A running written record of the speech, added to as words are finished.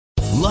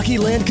Lucky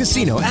Land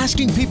Casino,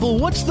 asking people,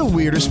 what's the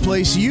weirdest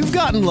place you've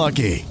gotten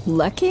lucky?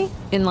 Lucky?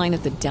 In line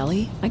at the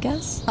deli, I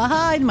guess?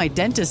 Aha, in my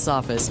dentist's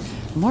office.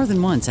 More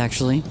than once,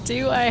 actually.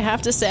 Do I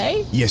have to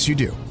say? Yes, you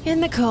do. In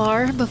the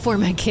car before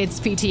my kids'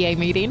 PTA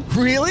meeting.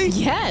 Really?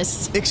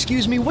 Yes.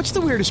 Excuse me, what's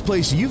the weirdest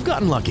place you've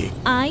gotten lucky?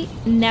 I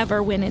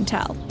never win and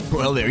tell.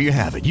 Well, there you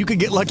have it. You can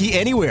get lucky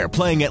anywhere,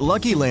 playing at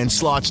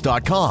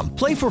LuckyLandSlots.com.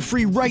 Play for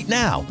free right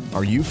now.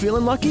 Are you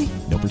feeling lucky?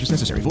 No purchase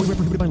necessary. Void where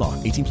prohibited by law.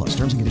 18 plus.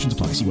 Terms and conditions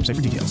apply. See website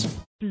for details.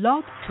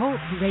 Blog Talk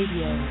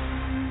Radio.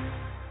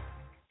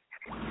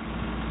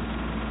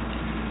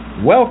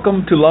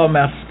 Welcome to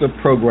Lawmaster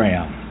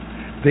Program.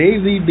 The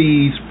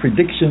AVB's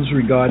predictions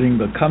regarding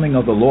the coming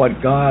of the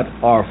Lord God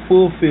are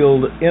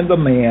fulfilled in the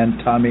man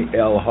Tommy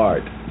L.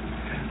 Hart.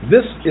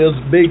 This is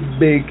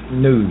big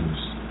news.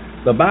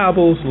 The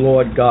Bible's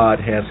Lord God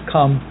has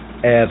come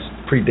as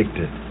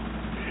predicted.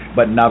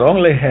 But not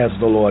only has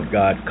the Lord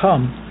God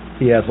come,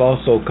 he has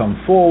also come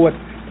forward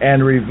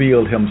and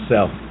revealed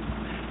himself.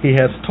 He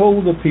has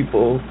told the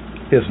people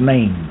his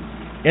name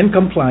in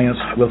compliance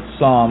with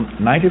Psalm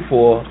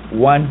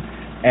 94:1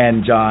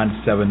 and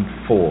John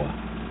 7:4.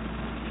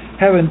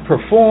 Having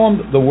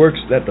performed the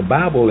works that the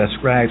Bible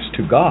ascribes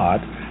to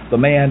God, the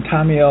man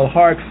Tommy L.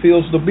 Hart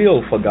fills the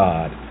bill for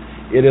God.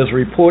 It is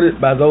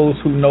reported by those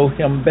who know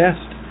him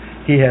best,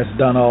 he has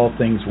done all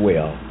things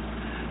well.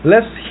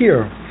 Let's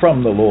hear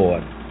from the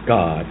Lord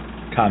God,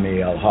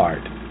 Tommy L.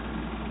 Hart.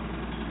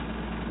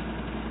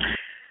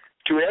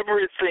 To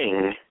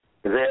everything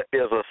there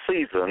is a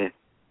season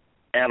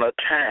and a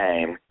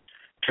time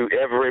to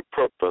every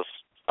purpose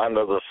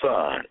under the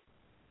sun.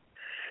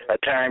 A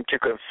time to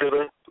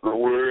consider the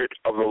word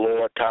of the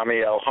Lord,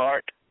 Tommy L.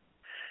 Hart.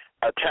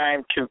 A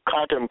time to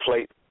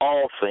contemplate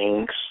all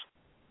things.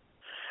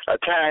 A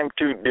time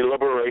to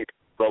deliberate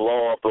the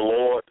law of the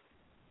Lord.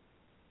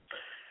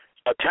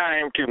 A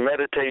time to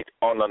meditate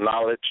on the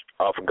knowledge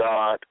of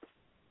God.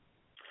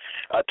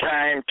 A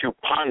time to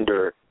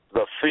ponder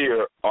the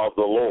fear of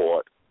the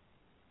Lord.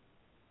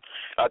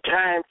 A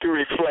time to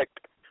reflect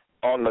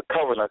on the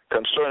covenant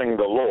concerning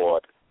the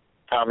Lord,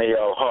 Tommy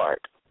L.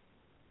 Hart.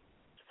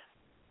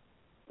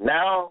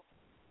 Now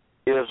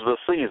is the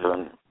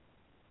season,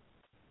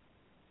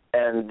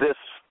 and this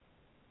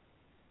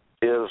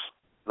is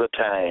the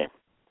time.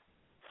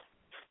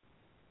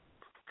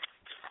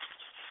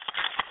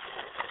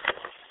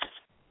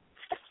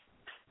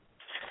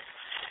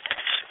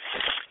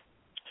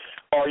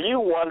 Are you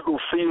one who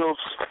feels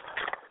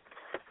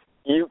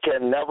you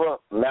can never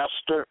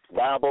master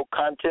Bible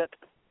content?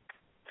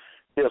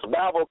 Is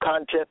Bible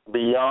content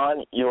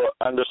beyond your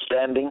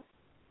understanding?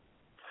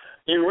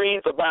 You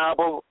read the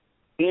Bible,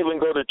 even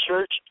go to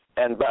church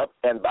and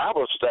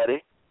Bible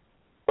study,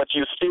 but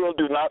you still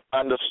do not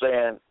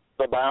understand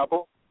the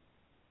Bible?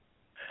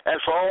 And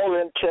for all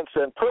intents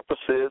and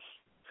purposes,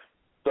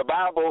 the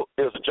Bible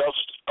is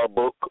just a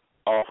book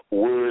of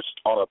words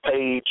on a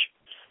page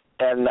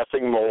and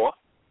nothing more.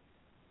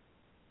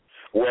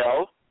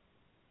 Well,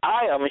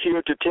 I am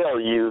here to tell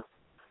you,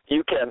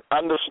 you can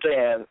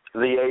understand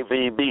the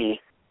AVB,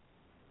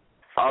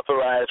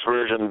 Authorized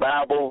Version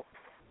Bible,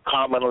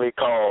 commonly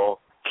called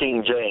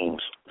King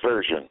James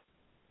Version.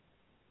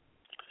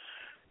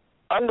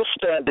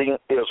 Understanding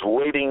is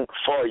waiting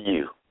for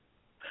you.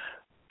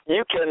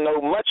 You can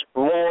know much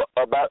more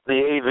about the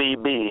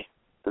AVB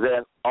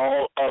than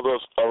all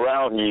others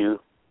around you,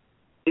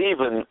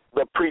 even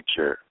the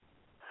preacher.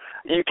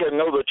 You can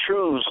know the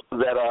truths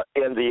that are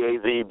in the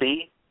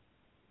AVB,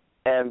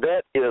 and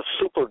that is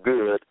super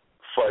good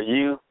for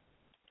you,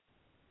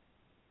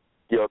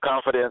 your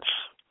confidence,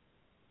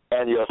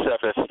 and your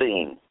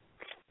self-esteem.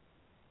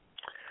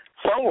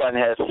 Someone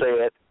has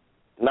said,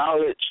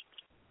 knowledge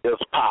is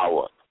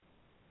power.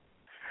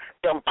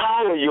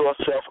 Empower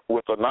yourself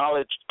with the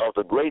knowledge of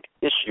the great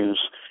issues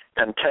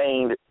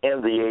contained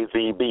in the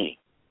AVB.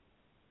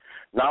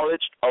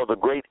 Knowledge of the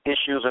great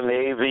issues in the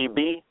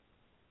AVB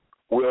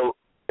will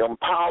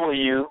empower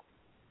you,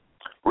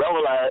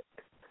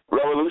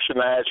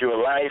 revolutionize your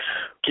life,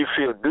 you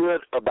feel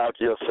good about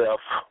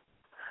yourself,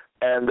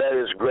 and that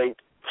is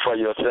great for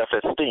your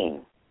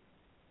self-esteem.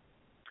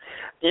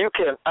 You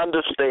can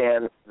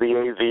understand the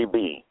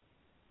AVB.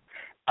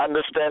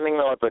 Understanding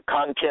of the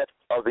content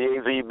of the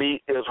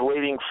AVB is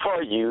waiting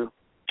for you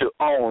to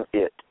own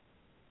it.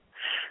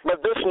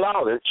 But this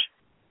knowledge,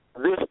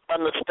 this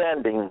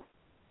understanding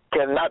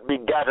cannot be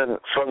gotten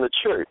from the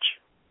church,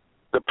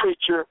 the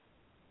preacher,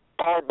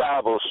 or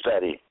Bible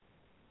study.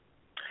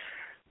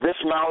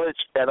 This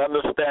knowledge and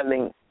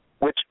understanding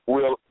which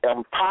will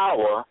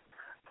empower,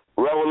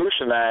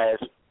 revolutionize,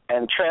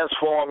 and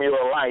transform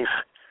your life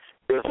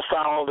is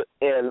found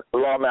in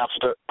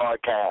Lawmaster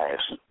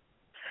Archives.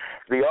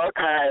 The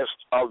archives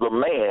of the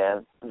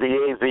man the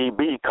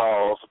AVB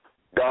calls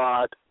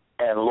God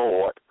and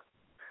Lord,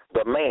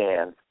 the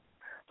man,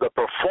 the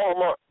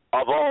performer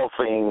of all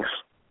things,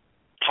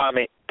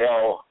 Tommy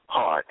L.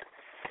 Hart.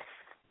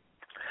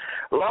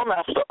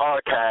 Lawmaster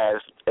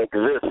Archives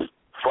exists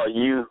for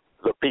you,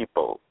 the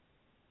people.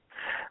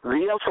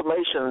 The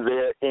information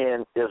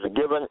therein is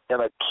given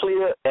in a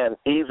clear and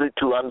easy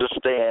to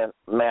understand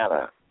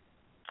manner.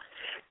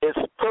 Its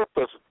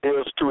purpose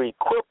is to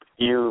equip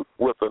you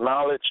with the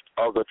knowledge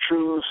of the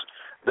truths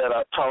that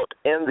are taught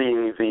in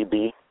the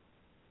AVB.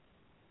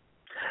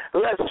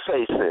 Let's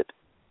face it,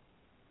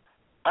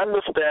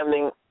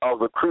 understanding of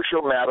the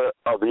crucial matter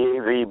of the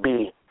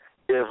AVB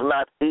is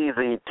not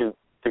easy to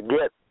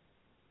get.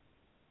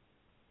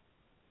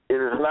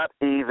 It is not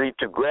easy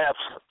to grasp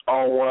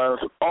on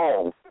one's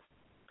own.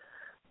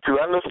 To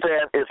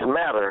understand its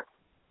matter,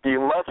 you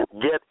must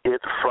get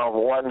it from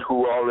one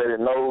who already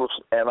knows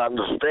and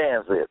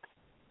understands it.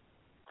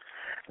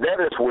 That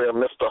is where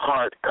Mr.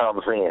 Hart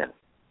comes in.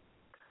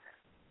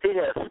 He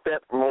has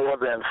spent more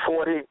than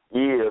 40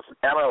 years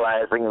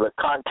analyzing the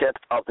content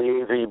of the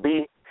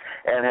AVB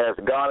and has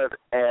garnered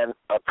an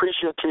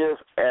appreciative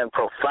and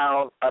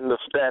profound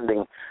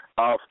understanding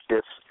of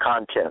its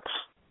contents.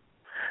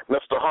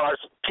 Mr.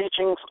 Hart's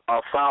teachings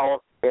are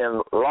found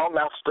in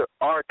Lawmaster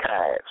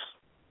Archives.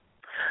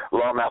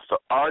 Lawmaster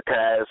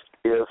Archives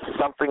is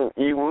something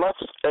you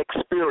must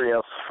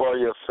experience for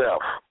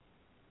yourself.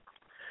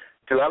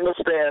 To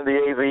understand the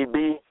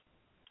AVB,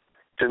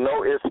 to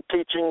know its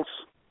teachings,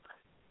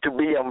 to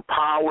be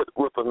empowered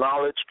with the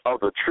knowledge of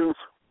the truth,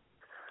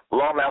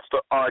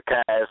 Lawmaster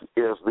Archives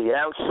is the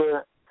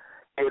answer.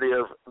 It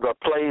is the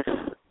place.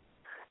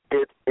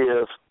 It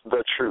is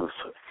the truth.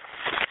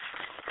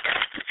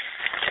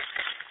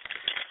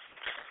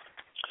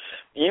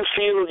 You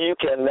feel you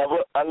can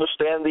never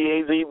understand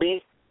the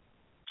AVB?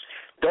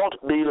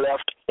 Don't be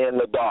left in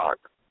the dark.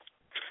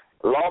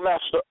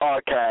 Lawmaster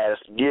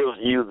Archives gives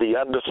you the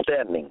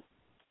understanding.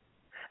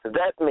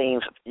 That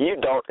means you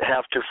don't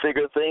have to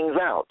figure things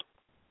out.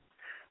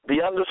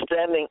 The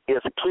understanding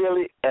is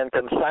clearly and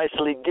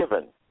concisely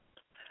given.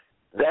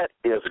 That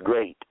is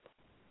great.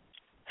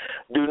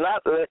 Do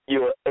not let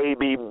your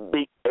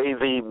AVB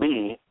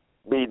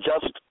be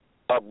just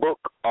a book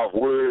of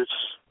words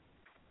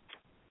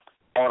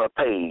on a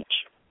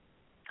page.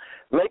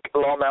 Make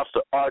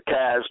Lawmaster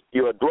Archives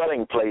your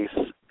dwelling place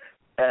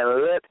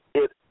and let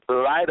it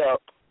light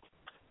up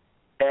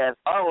and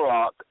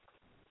unlock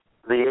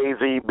the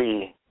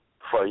AVB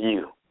for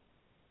you.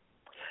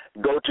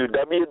 Go to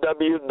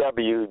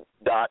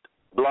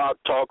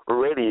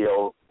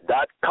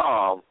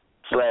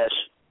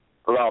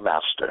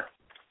www.blogtalkradio.com/Lawmaster.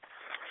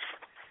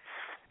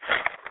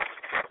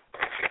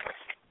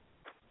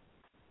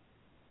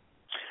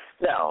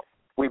 Now,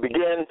 we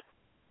begin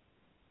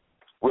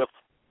with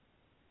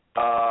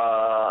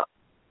the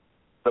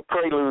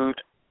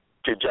Prelude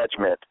to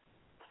Judgment,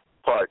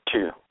 Part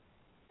 2.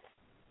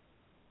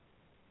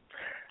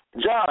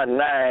 John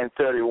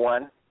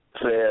 9:31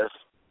 says,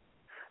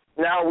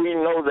 "Now we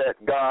know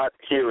that God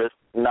heareth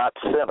not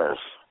sinners."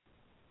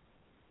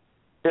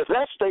 Is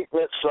that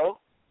statement so?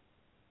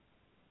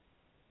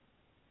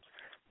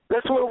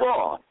 Let's move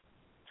on.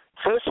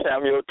 1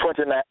 Samuel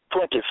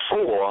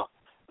 24,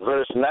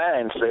 verse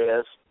 9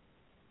 says,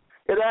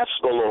 "It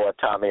asked the Lord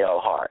Tommy L.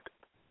 Hart,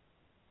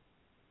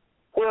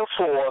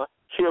 wherefore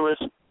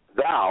hearest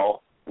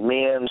thou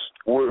men's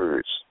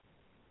words?"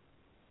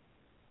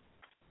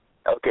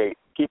 Okay,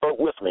 keep up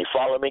with me.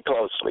 Follow me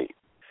closely.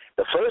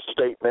 The first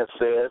statement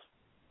says,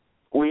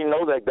 we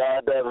know that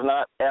God does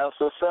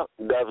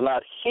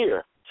not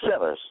hear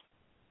sinners.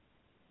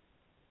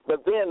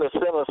 But then the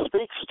sinner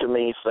speaks to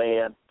me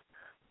saying,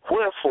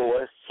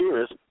 wherefore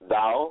hearest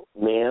thou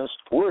men's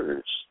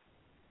words?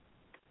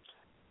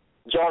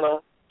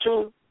 Jonah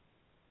 2,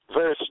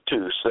 verse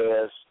 2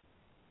 says,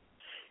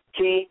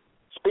 he,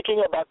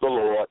 speaking about the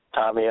Lord,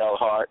 Tommy L.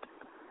 Hart,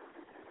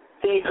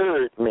 he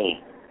heard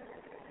me.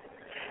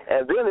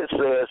 And then it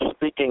says,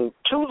 speaking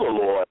to the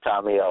Lord,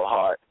 Tommy L.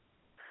 Hart,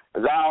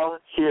 thou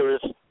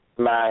hearest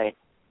my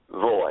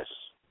voice.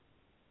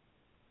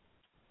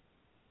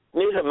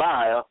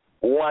 Nehemiah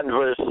 1,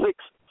 verse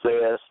 6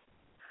 says,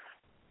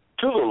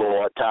 to the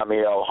Lord,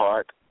 Tommy L.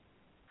 Hart,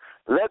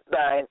 let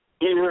thine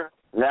ear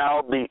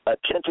now be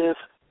attentive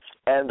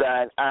and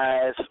thine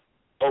eyes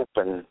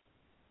open,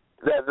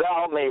 that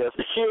thou mayest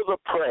hear the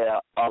prayer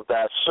of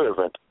thy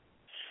servant,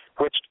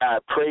 which I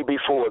pray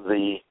before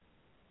thee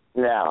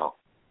now.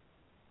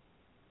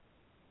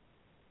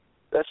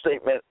 That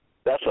statement,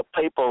 that's a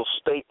papal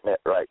statement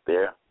right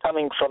there,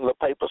 coming from the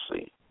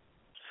papacy.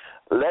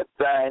 Let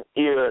thine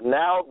ear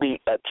now be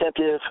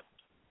attentive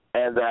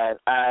and thine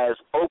eyes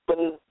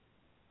open,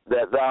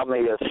 that thou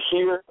mayest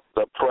hear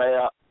the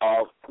prayer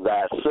of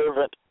thy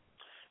servant,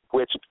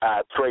 which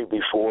I pray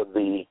before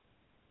thee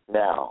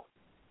now.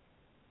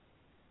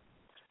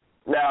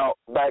 Now,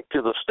 back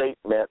to the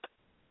statement,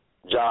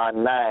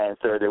 John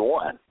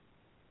 9:31.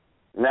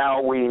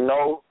 Now we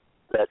know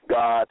that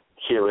God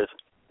heareth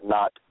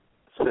not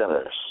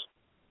sinners.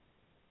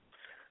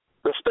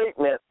 The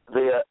statement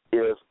there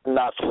is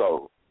not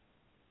so.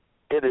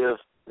 It is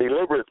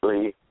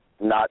deliberately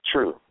not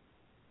true.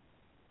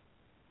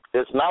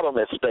 It's not a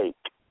mistake.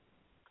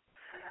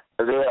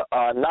 There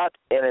are not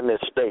any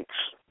mistakes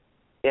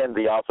in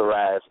the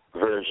Authorized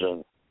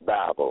Version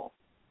Bible.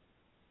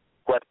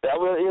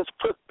 Whatever is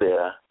put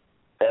there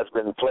has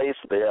been placed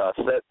there or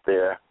set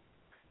there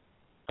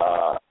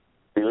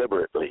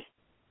deliberately,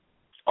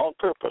 on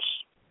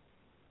purpose.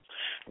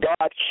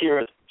 God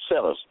hears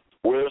sinners.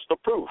 Where's the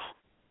proof?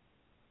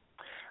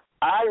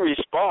 I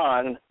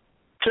respond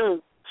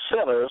to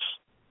sinners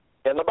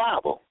in the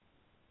Bible.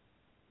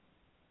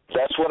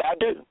 That's what I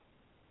do.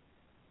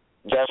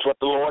 That's what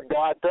the Lord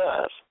God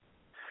does.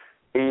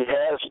 He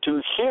has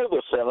to hear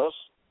the sinners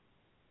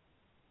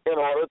in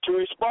order to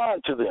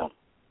respond to them.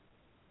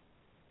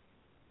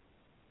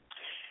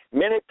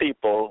 Many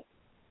people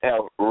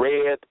have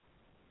read,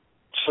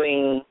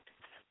 seen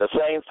the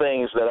same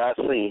things that I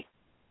see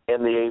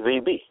in the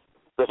AVB,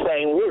 the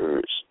same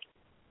words,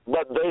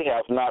 but they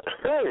have not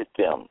heard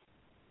them.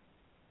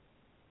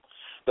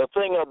 The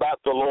thing about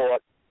the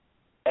Lord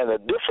and the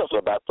difference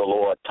about the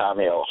Lord,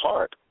 Tommy L.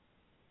 Hart,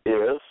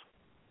 is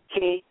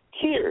he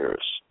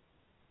hears.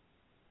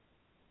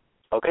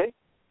 Okay?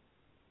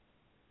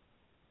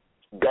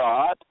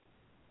 God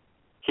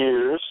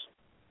hears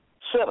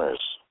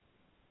sinners.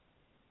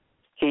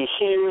 He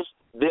hears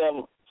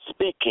them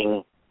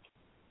speaking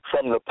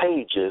from the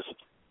pages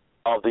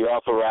of the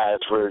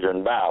Authorized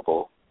Version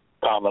Bible,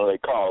 commonly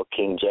called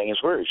King James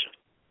Version.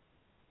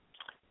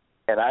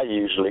 And I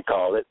usually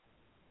call it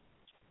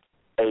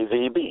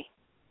AVB,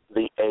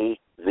 the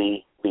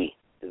AVB,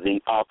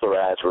 the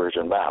Authorized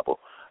Version Bible.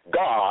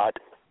 God,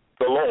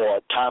 the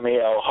Lord, Tommy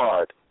L.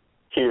 Hart,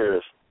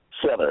 hears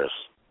sinners.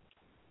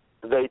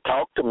 They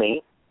talk to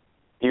me.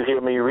 You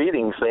hear me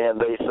reading saying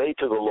they say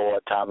to the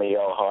Lord, Tommy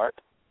L. Hart.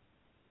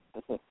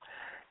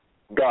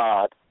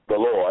 God, the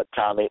Lord,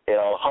 Tommy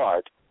L.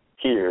 Hart,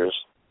 hears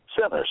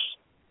sinners.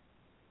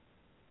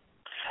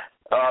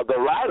 The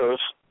writers,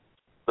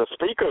 the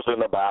speakers in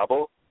the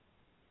Bible,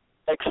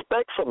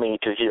 expect for me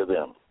to hear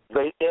them.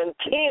 They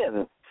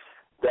intend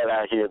that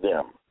I hear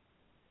them.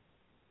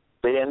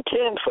 They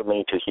intend for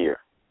me to hear.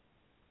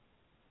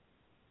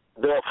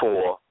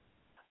 Therefore,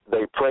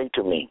 they pray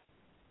to me.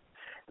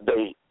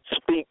 They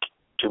speak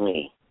to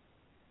me.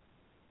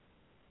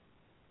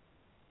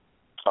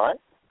 All right?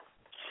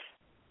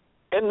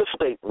 In the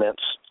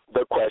statements,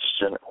 the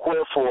question,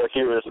 wherefore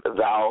hearest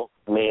thou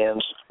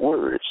men's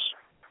words?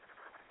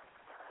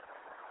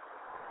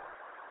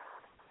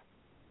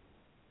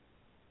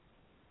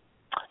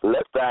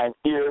 Let thine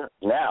ear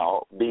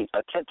now be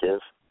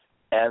attentive,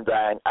 and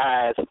thine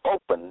eyes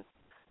open,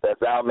 that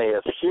thou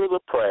mayest hear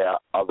the prayer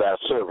of thy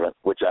servant,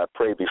 which I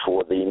pray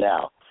before thee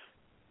now.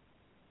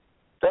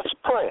 That's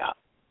prayer.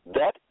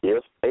 That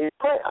is a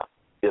prayer.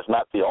 It's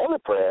not the only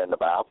prayer in the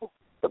Bible,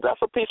 but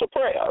that's a piece of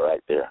prayer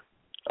right there.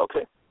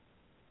 Okay?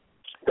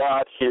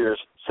 God hears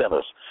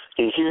sinners.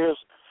 He hears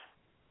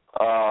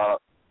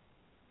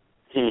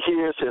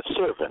his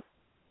servant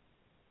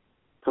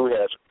who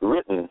has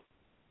written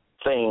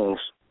things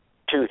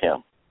to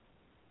him.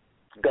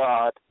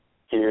 God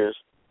hears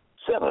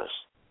sinners.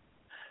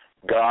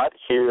 God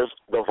hears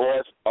the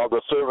voice of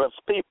the servant's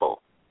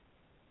people.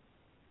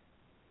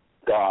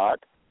 God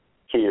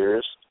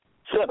hears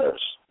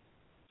sinners.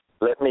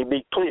 Let me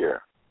be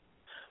clear.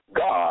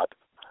 God,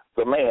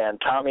 the man,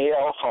 Tommy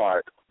L.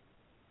 Hart,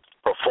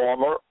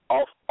 performer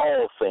of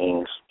all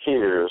things,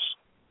 hears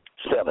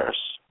sinners.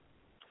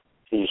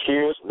 He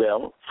hears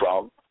them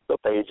from the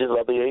pages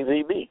of the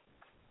AVB.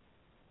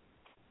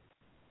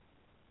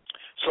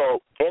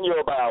 So in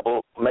your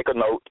Bible, make a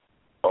note,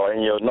 or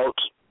in your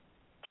notes,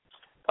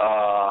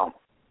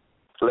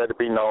 let it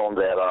be known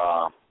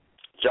that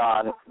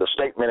John, the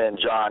statement in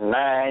John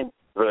 9,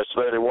 verse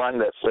 31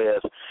 that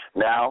says,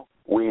 now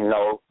we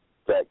know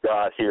that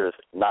God hears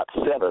not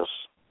sinners.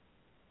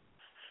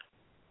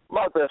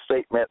 Mark that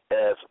statement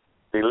as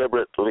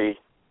deliberately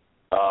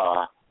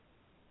a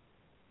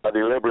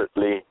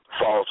deliberately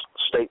false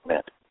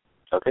statement,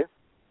 okay?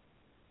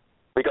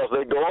 Because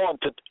they go on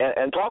to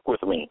and talk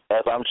with me,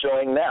 as I'm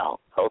showing now,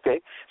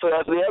 okay? So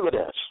that's the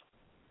evidence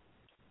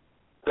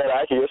that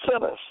I hear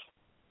sinners,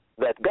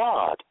 that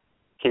God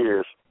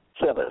hears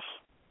sinners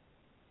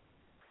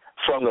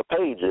from the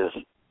pages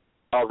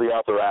of the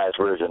Authorized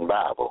Version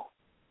Bible.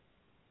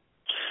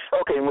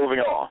 Okay, moving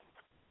on.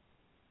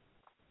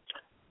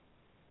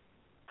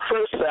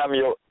 1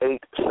 Samuel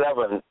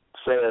 8:7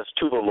 says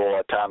to the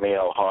Lord, Tommy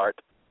L. Hart,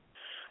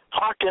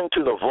 hearken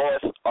to the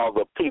voice of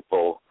the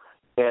people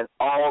in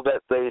all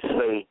that they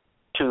say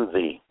to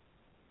thee.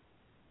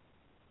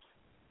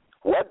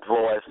 What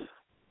voice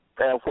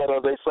and what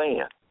are they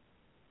saying?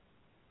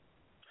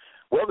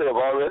 Well, they have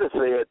already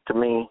said to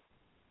me,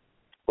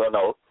 well,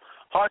 no,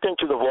 hearken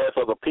to the voice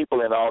of the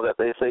people in all that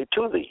they say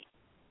to thee.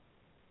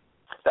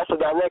 That's a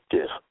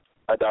directive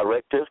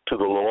to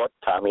the Lord,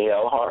 Tommy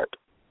L. Hart.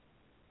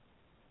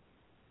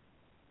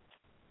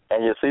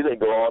 And you see, they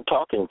go on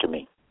talking to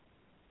me.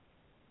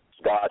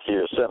 God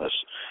hears sinners.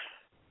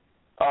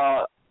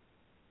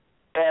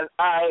 And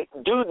I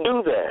do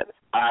that.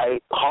 I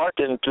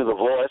hearken to the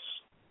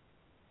voice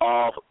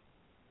of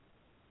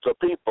the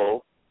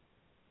people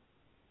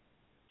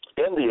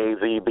in the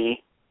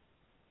AVB,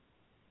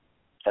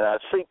 and I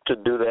seek to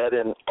do that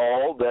in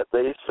all that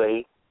they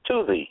say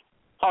to thee.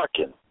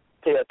 Hearken.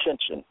 Pay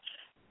attention.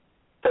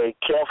 Pay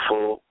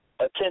careful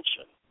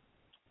attention.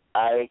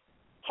 I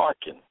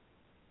hearken.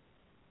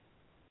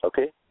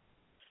 Okay?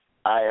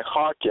 I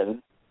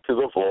hearken to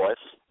the voice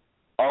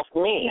of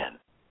men.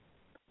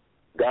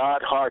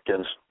 God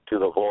hearkens to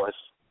the voice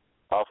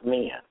of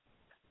men.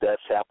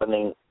 That's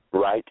happening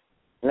right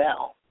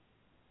now.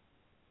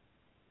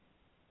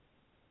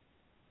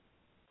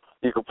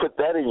 You can put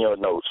that in your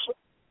notes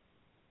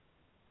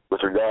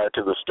with regard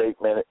to the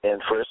statement in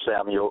 1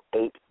 Samuel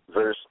 8,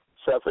 verse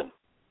 7.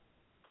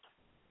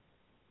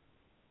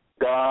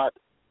 God,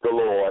 the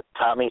Lord,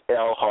 Tommy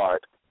L.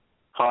 Hart,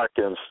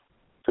 hearkens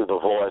to the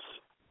voice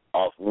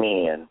of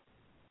men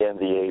in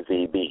the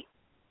AVB.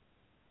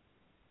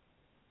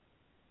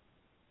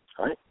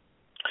 All right?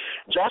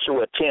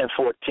 Joshua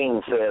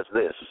 10:14 says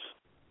this: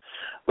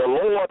 the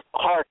Lord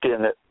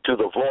hearkened to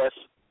the voice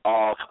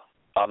of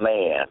a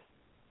man.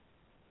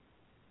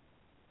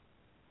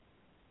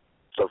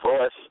 The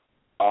voice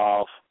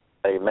of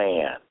a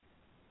man.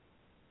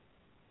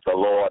 The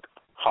Lord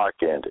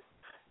hearkened.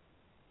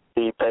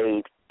 He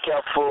paid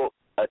careful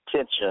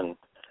attention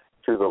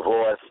to the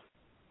voice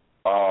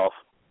of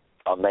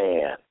a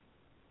man.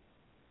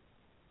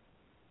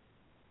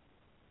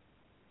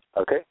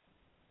 Okay?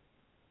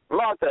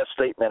 Mark that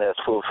statement as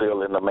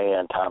fulfilled in the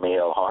man, Tommy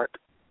L. Hart.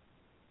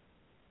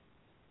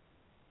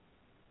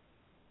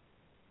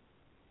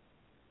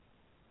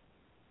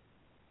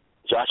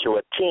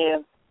 Joshua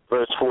 10,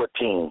 verse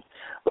 14.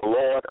 The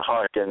Lord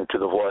hearkened to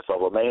the voice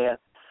of a man.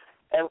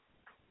 And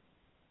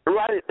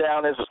write it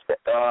down as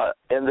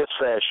in this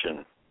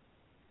fashion.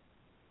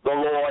 The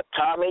Lord,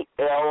 Tommy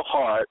L.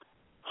 Hart,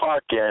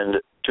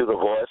 hearkened to the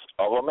voice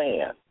of a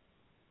man.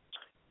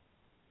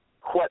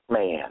 What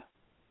man?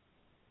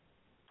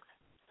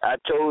 I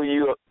told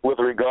you with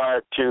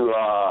regard to,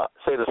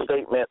 say the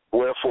statement,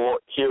 wherefore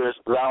hearest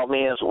thou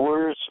men's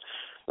words,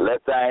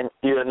 let thine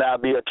ear now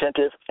be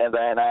attentive and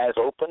thine eyes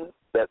open,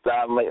 that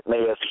thou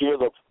mayest hear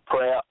the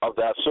prayer of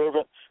thy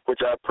servant, which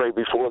I pray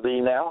before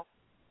thee now.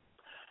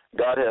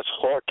 God has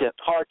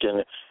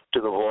hearkened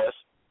to the voice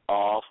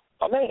of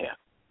a man.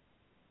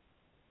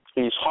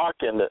 He's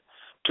hearkened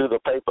to the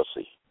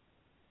papacy,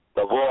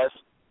 the voice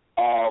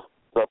of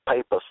the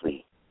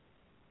papacy.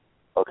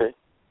 Okay?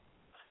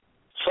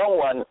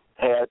 Someone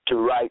had to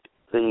write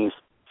these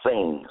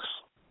things.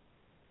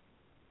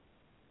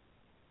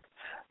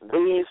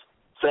 These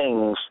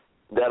things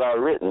that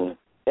are written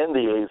in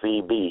the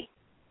AVB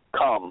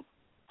come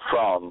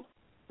from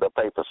the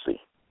papacy.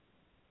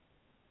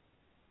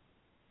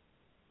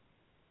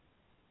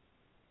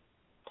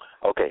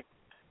 Okay,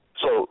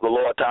 so the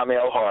Lord Tommy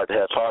L. Hart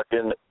has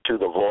hearkened to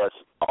the voice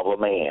of a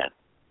man.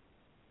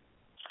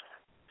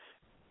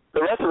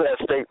 The rest of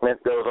that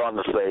statement goes on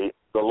to say,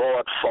 the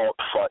Lord fought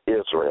for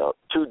Israel.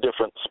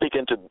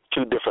 Speaking to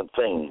two different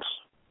things.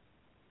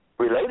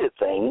 Related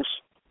things,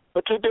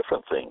 but two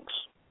different things.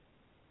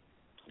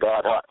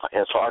 God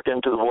has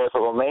hearkened to the voice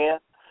of a man.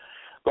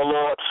 The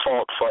Lord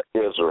fought for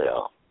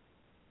Israel.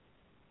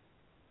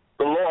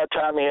 The Lord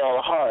Tommy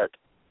L. Hart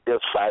is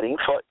fighting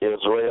for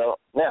Israel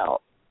now.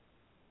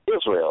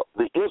 Israel,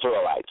 the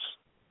Israelites.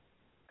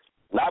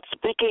 Not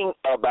speaking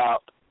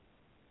about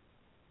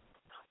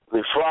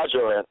the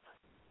fraudulent,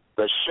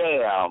 the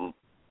sham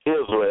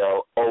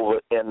Israel over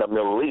in the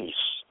Middle East.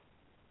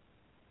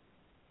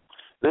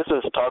 This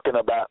is talking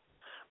about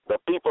the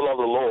people of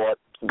the Lord,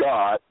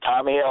 God,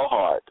 Tommy L.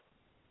 Hart,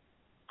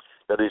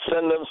 the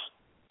descendants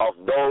of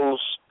those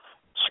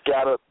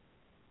scattered,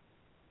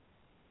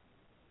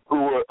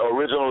 who were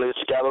originally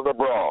scattered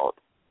abroad,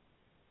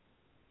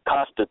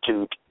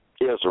 constitute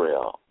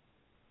Israel,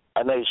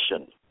 a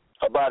nation,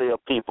 a body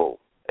of people,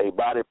 a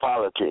body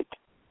politic.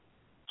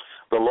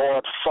 The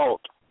Lord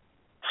fought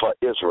for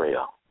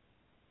Israel,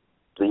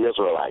 the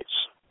Israelites,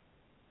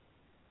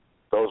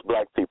 those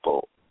black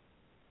people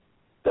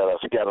that are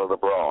scattered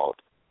abroad,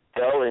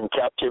 held in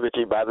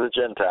captivity by the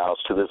Gentiles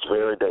to this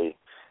very day,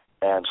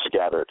 and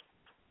scattered,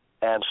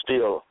 and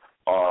still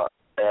are,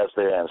 as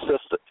their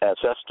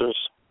ancestors,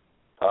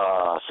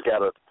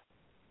 scattered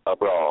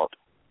abroad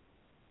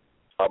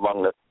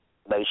among the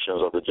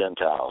nations of the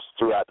Gentiles,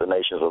 throughout the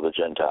nations of the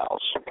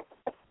Gentiles.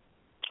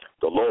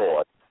 The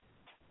Lord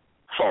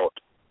fought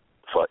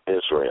for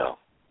Israel.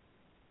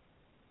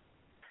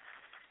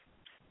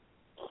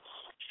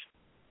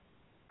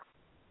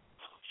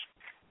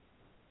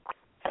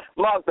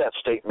 Mark that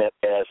statement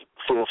as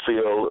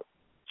fulfilled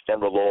in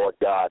the Lord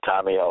God,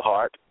 Tommy L.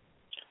 Hart.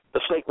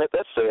 The statement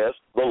that says,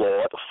 the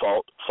Lord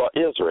fought for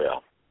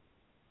Israel.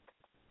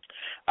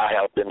 I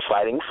have been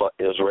fighting for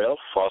Israel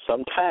for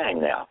some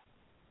time now.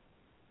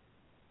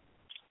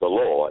 The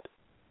Lord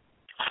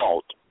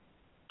fought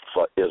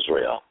for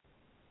Israel.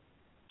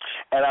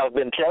 And I've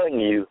been telling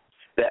you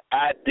that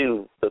I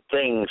do the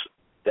things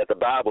that the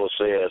Bible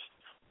says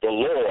the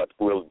Lord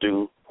will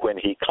do when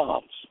he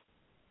comes.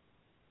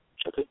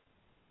 Okay?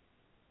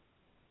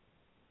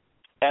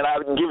 And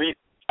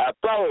I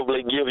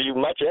probably give you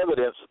much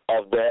evidence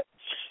of that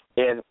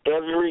in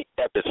every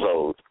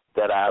episode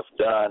that I've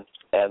done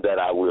and that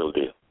I will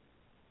do.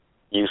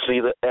 You see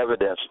the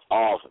evidence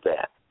of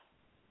that.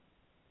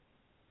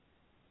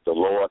 The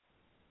Lord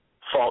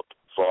fought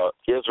for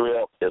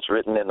Israel is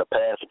written in the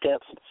past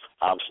tense.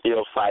 I'm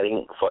still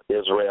fighting for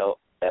Israel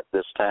at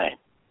this time.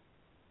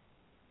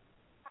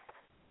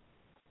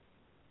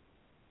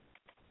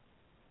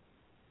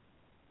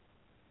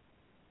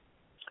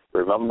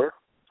 Remember,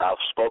 I've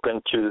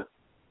spoken to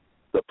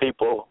the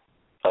people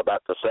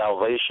about the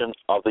salvation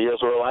of the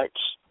Israelites.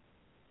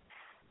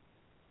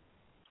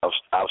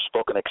 I've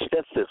spoken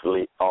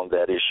extensively on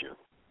that issue.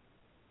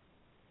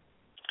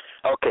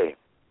 Okay.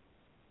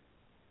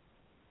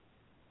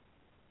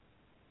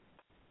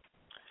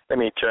 Let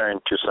me turn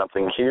to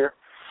something here.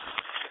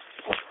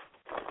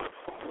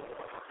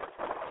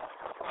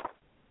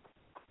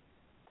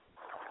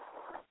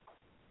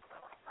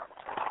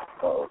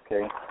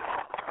 Okay.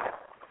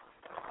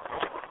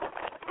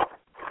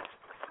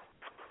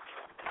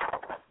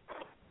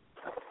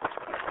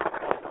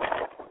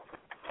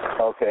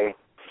 Okay.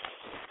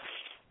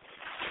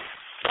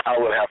 I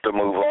will have to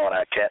move on.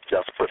 I can't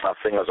just put my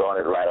fingers on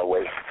it right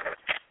away.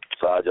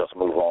 So I'll just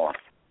move on.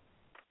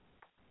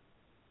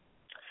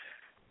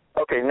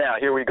 Okay, now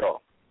here we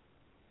go.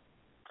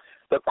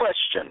 The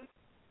question,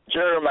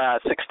 Jeremiah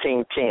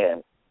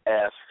 16:10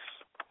 asks,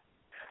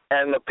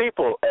 and the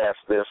people ask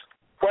this,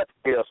 what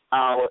is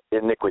our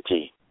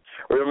iniquity?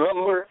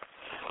 Remember,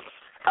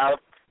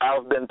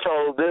 I've been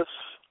told this,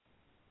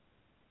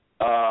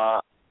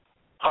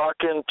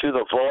 hearken to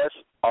the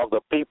voice of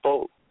the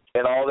people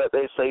in all that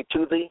they say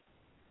to thee.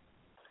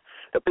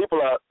 The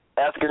people are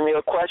asking me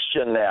a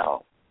question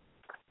now.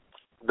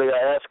 They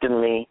are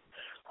asking me,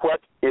 what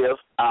is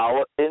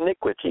our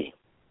iniquity?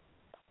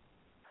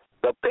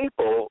 The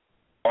people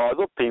are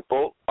the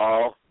people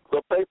of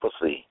the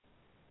papacy,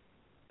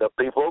 the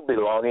people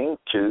belonging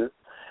to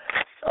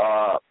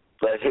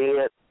the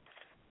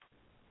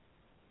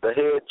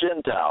head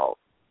Gentile,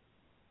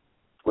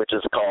 which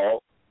is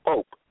called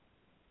Pope.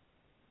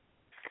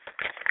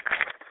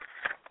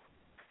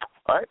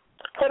 All right?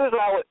 What is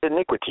our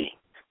iniquity?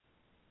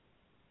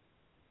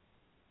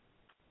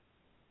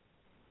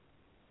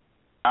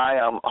 I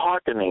am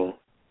hearkening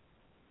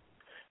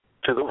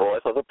to the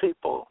voice of the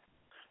people.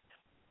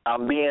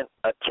 I'm being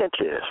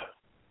attentive.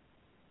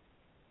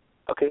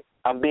 Okay?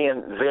 I'm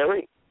being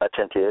very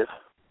attentive.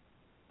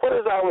 What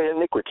is our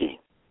iniquity?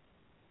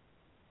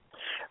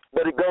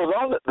 But it goes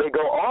on. They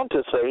go on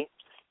to say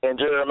in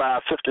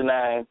Jeremiah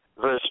 59,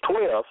 verse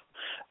 12,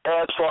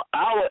 as for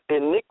our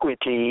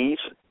iniquities,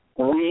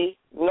 we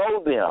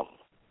know them.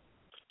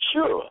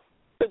 Sure,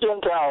 the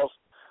Gentiles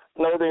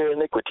know their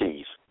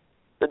iniquities.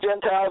 The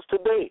Gentiles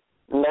today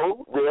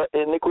know their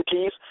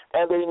iniquities,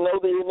 and they know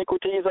the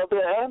iniquities of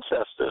their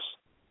ancestors.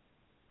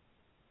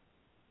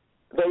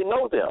 They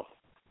know them.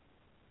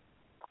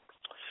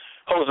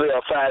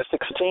 Hosea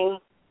 5:16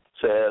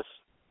 says,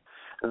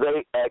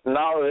 they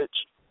acknowledge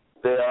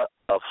their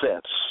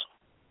offense.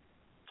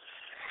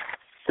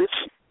 This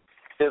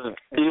is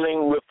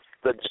dealing with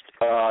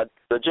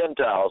the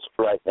Gentiles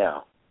right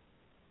now.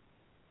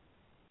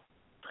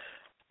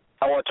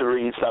 I want to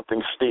read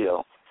something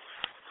still.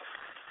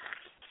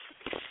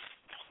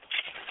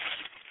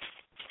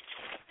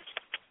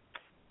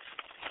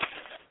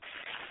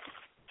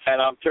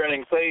 And I'm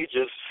turning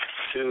pages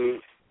to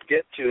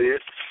get to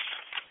it.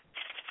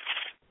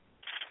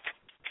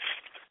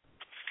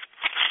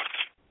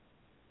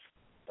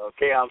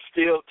 Okay, I'm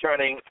still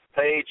turning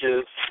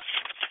pages.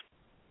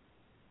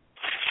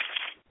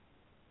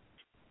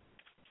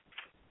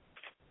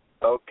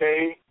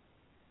 Okay.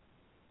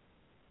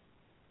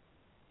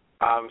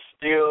 I'm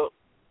still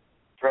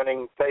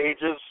turning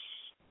pages.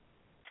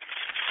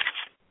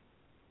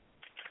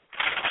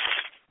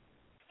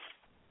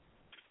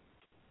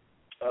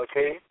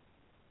 Okay.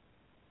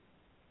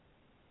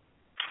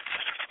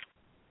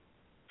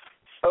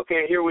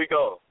 Okay, here we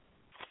go.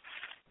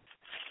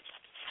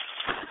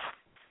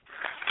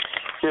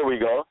 Here we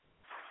go.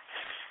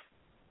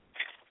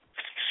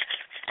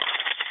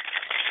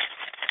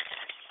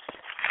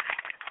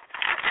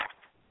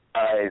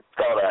 I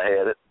thought I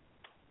had it.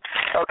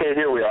 Okay,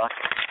 here we are.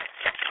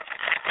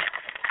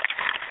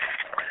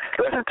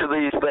 Listen to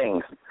these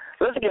things.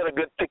 Let's get a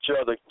good picture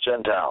of the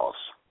Gentiles.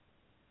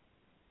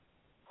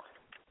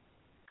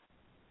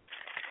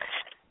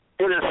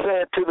 It is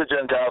said to the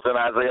Gentiles in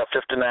Isaiah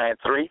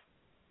 59:3,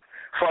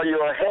 for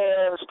your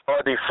hands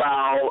are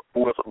defiled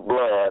with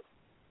blood,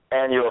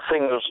 and your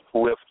fingers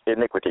with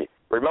iniquity.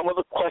 Remember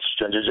the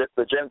question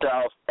the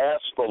Gentiles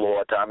asked the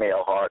Lord, Tommy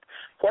L. Hart,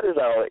 what is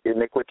our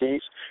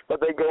iniquities?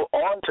 But they go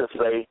on to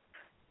say,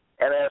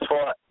 and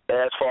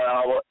as for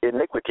our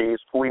iniquities,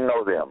 we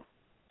know them.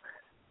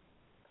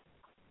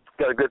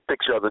 Got a good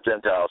picture of the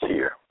Gentiles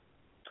here.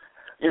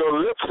 Your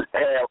lips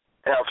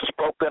have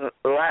spoken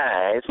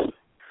lies.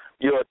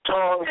 Your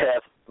tongue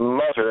hath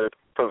muttered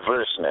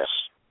perverseness.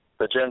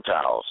 The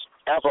Gentiles,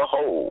 as a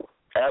whole,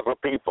 as a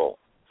people,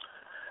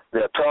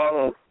 their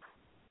tongue,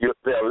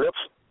 their lips,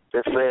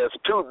 it says,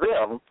 to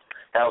them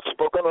have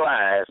spoken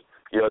lies,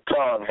 your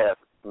tongue hath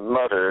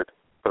muttered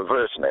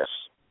perverseness.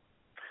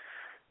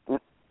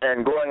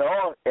 And going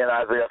on in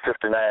Isaiah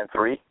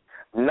 59:3,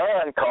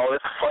 none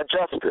calleth for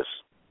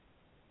justice.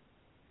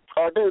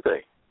 Or do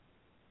they?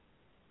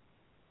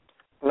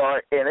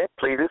 nor any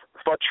pleadeth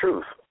for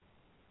truth.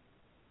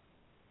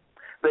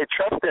 They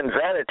trust in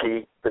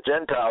vanity, the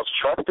Gentiles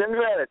trust in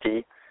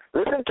vanity,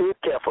 listen to it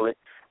carefully,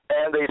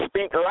 and they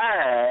speak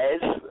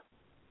lies.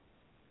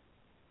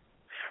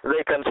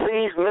 They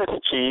conceive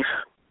mischief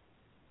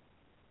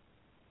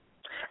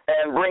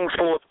and bring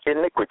forth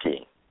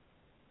iniquity.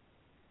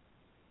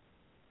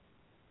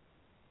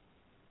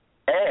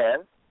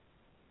 And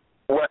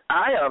what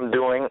I am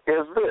doing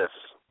is this.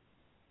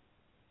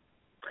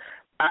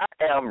 I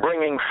am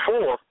bringing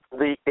forth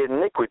the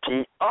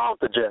iniquity of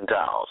the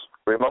Gentiles.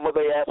 Remember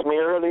they asked me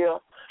earlier,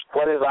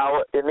 what is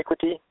our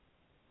iniquity?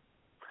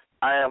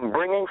 I am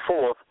bringing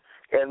forth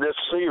in this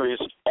series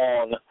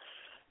on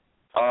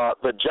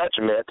the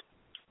judgment,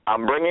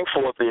 I'm bringing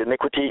forth the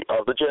iniquity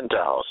of the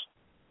Gentiles,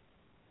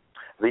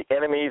 the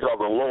enemies of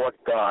the Lord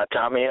God,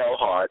 Tommy L.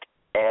 Hart,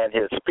 and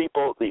his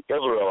people, the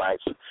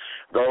Israelites,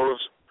 those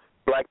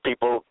black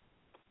people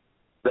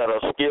that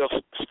are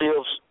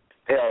still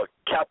held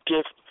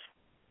captive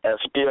and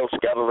still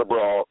scattered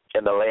abroad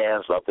in the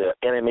lands of their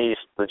enemies,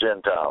 the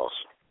Gentiles,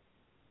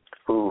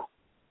 who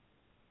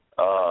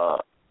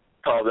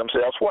call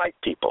themselves white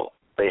people.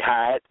 They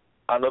hide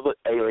under the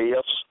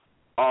alias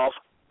of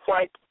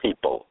white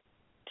people,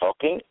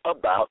 talking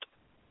about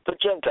the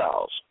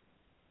Gentiles.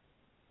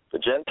 The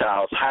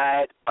Gentiles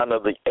hide under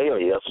the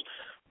alias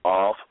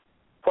of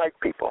white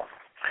people.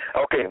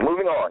 Okay,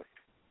 moving on.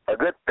 A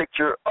good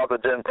picture of the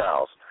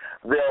Gentiles.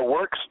 Their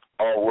works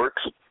are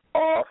works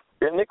of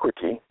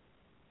iniquity,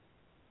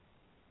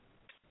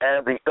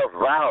 and the of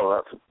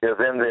violence is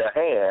in their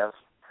hands.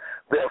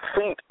 Their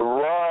feet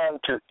run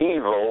to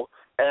evil,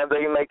 and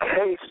they make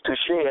haste to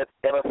shed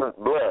innocent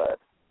blood.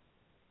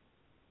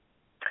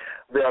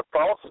 Their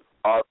thoughts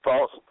are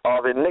thoughts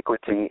of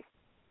iniquity.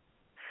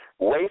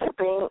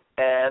 Wasting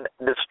and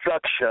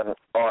destruction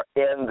are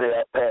in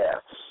their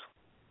paths.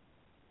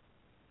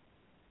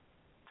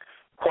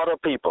 What a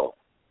people.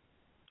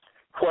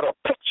 What a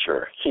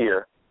picture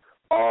here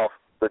of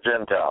the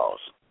Gentiles.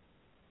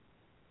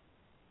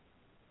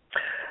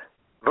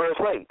 Verse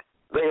 8,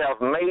 they have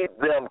made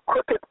them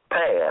crooked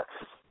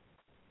paths.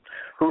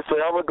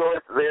 Whosoever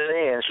goeth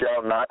therein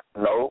shall not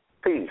know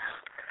peace.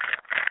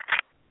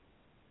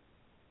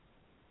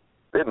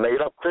 They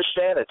made up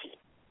Christianity.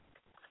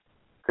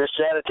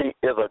 Christianity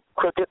is a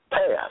crooked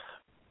path.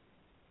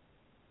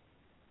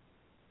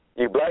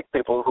 You black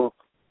people who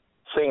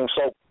seem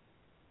so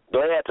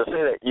glad to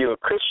say that you're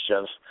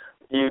Christians,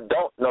 you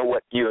don't know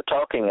what you're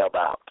talking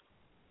about.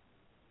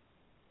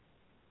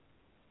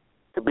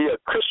 To be a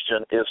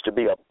Christian is to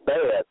be a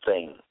bad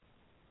thing.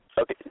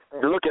 Okay,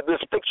 look at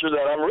this picture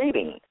that I'm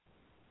reading.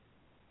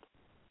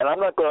 And I'm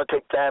not going to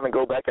take time and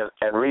go back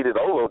and read it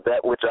over,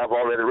 that which I've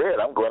already read.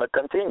 I'm going to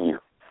continue.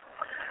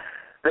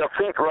 Their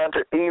feet run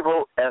to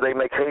evil, and they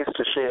make haste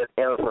to shed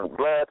innocent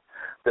blood.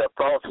 Their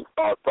thoughts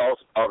are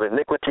thoughts of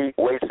iniquity,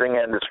 wasting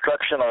and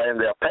destruction are in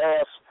their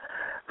paths.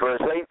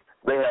 Verse 8,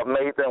 they have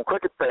made them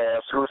crooked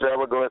paths.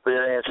 Whosoever goeth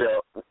therein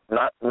shall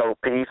not know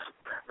peace.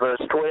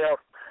 Verse 12,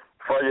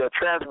 for your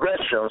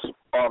transgressions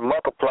are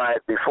multiplied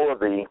before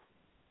thee.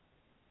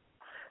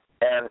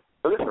 And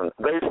listen,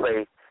 they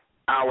say,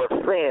 our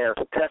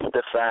sins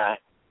testify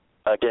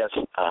against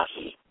us.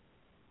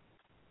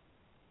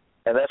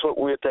 And that's what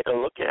we'll take a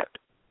look at,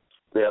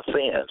 their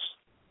sins,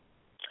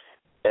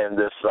 in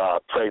this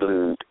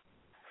prelude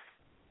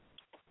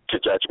to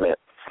judgment.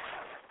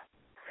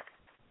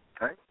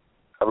 Right?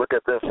 I look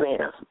at their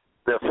sins.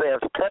 Their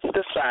sins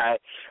testify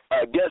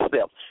against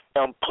them.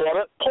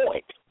 Important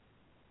point.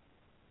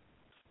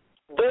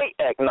 They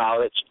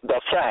acknowledge the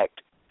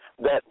fact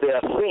that their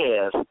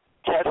sins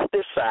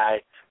testify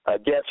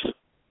against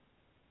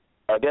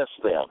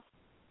them.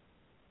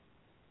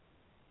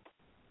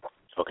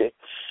 Okay?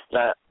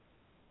 Now,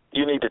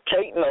 you need to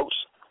take notes.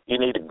 You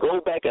need to go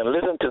back and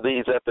listen to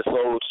these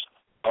episodes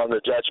on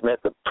the judgment,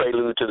 the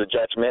prelude to the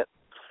judgment,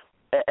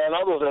 and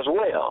others as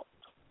well.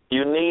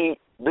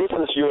 This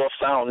is your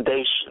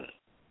foundation.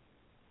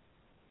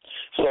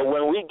 So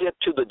when we get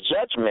to the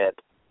judgment,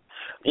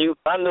 you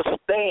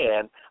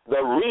understand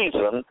the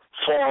reason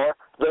for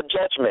the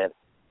judgment.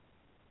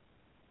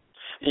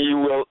 You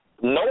will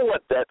know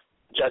what that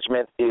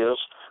judgment is.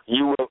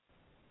 You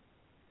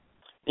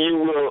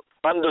will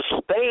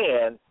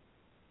understand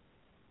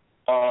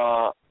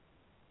how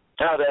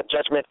that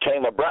judgment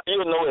came about.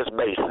 You'll know its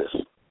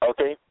basis,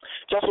 okay?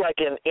 Just like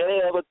in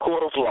any other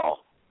court of law,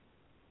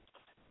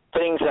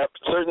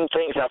 certain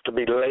things have to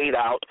be laid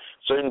out,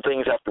 certain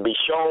things have to be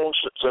shown,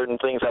 certain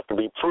things have to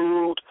be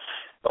proved,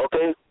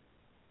 okay?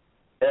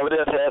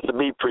 Evidence has to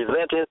be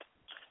presented,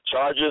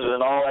 charges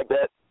and all like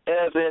that,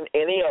 as in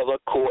any other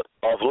court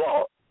of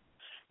law.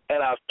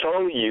 And I've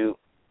told you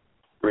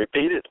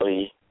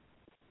repeatedly,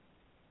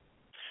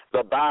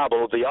 the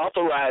Bible, the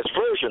Authorized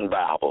Version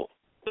Bible,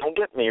 don't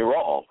get me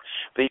wrong,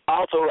 the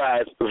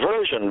Authorized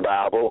Version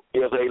Bible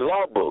is a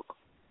law book.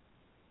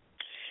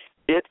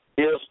 It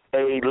is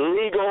a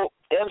legal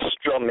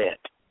instrument.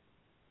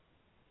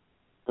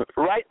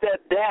 Write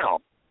that down.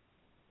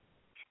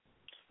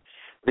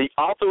 The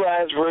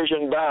Authorized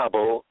Version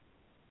Bible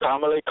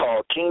commonly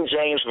called King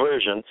James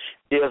Version,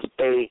 is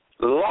a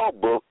law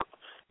book.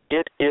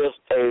 It is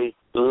a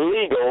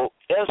legal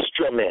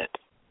instrument.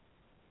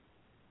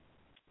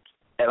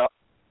 And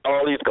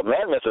all these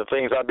commandments and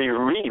things I be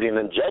reading,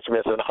 and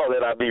judgments and all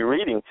that I be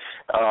reading,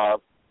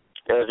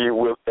 as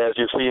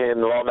you see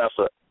in the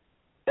Lawmaster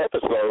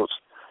episodes,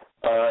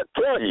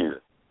 tell you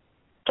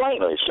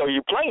plainly, show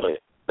you plainly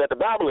that the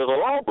Bible is a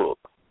law book.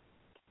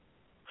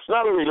 It's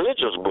not a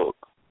religious book.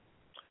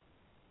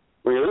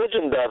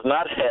 Religion does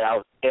not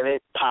have any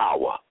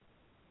power.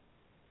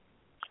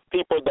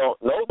 People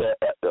don't know that.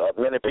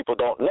 Many people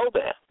don't know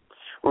that.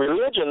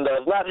 Religion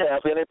does not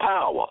have any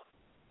power.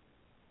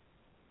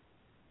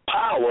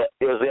 Power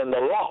is in the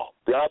law.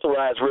 The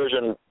Authorized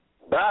Version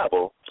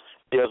Bible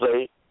is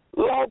a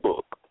law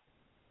book,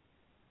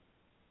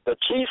 the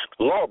chief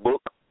law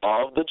book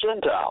of the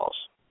Gentiles.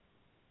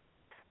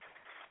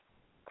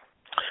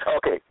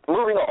 Okay,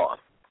 moving on.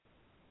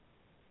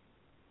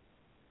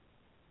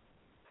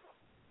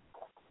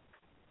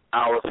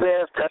 Our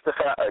sins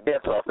testify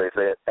against us, they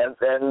said, and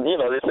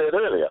they said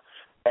earlier.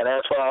 And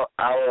as for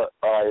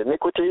our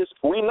iniquities,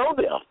 we know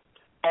them,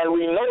 and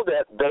we know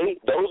that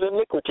those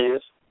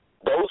iniquities,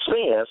 those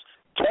sins,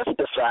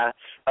 testify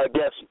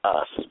against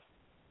us.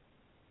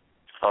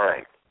 All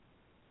right.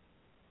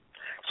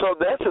 So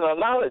that's an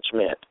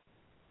acknowledgement.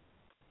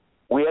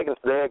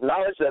 They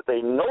acknowledge that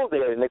they know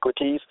their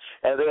iniquities,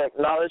 and they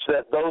acknowledge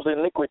that those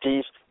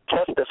iniquities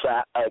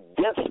testify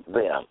against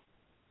them.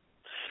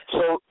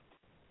 So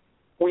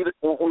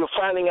we're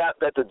finding out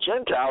that the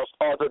Gentiles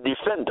are the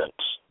defendants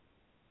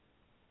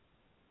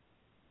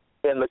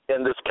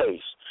in this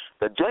case.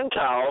 The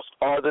Gentiles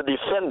are the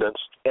defendants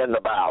in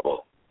the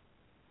Bible.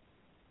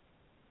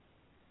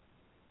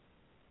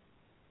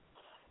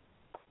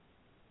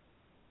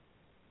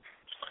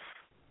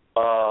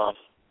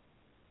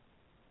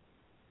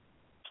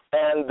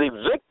 And the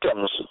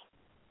victims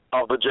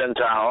of the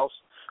Gentiles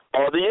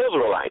are the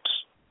Israelites,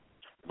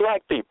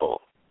 black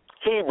people,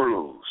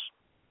 Hebrews,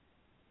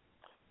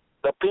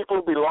 the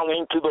people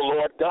belonging to the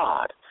Lord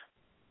God.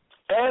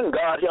 And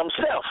God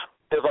himself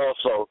is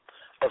also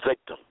a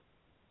victim.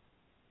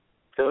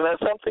 Isn't that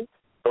something?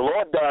 The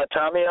Lord God,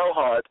 Tommy L.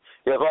 Hart,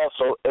 is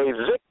also a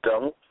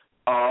victim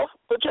of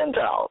the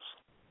Gentiles.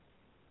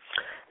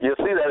 You'll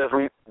see that as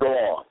we go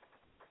on.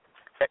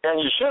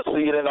 And you should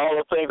see it in all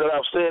the things that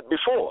I've said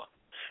before,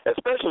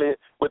 especially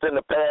within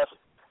the past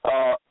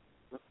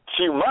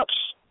few months.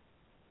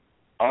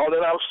 All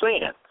that I was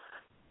saying,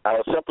 I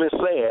was simply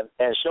saying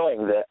and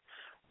showing that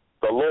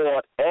the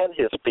Lord and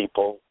his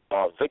people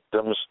are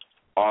victims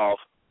of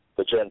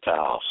the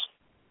Gentiles.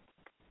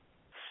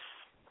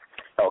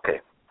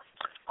 Okay.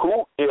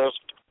 Who is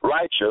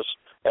righteous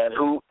and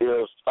who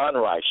is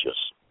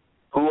unrighteous?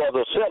 Who are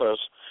the sinners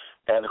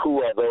and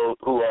who are those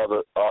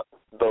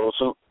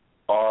who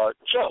are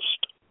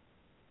just?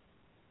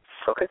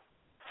 Okay.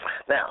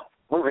 Now,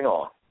 moving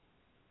on.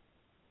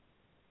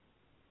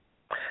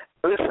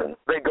 Listen,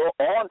 they go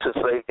on to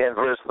say in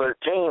verse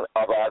 13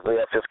 of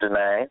Isaiah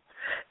 59,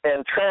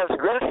 in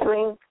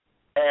transgressing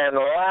and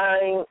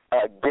lying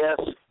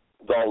against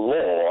the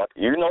Lord,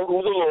 you know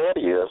who the Lord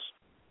is.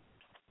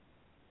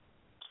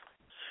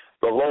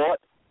 The Lord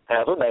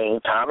has a name,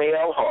 Tommy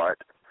L. Hart,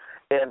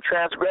 in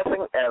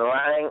transgressing and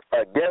lying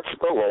against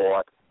the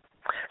Lord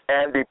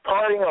and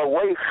departing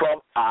away from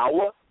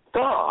our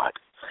God.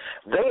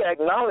 They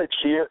acknowledge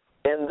here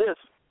in this.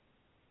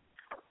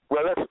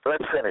 Well,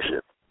 let's finish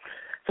it.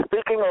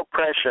 Speaking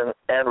oppression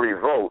and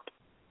revolt,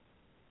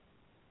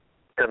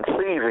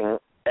 conceiving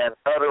and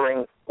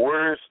uttering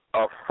words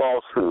of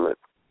falsehood.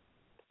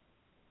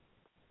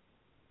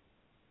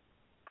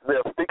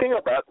 They're speaking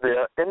about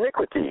their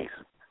iniquities.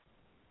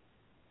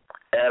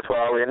 As for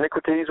our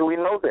iniquities, we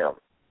know them.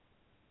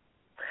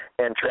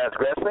 In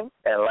transgressing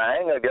and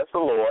lying against the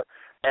Lord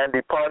and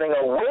departing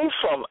away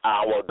from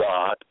our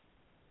God.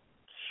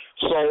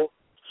 So,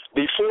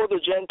 before the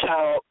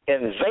Gentile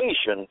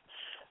invasion,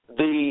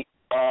 the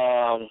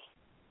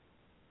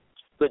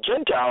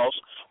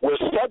Gentiles were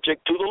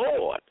subject to the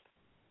Lord.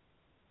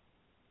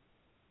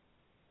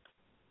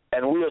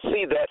 And we'll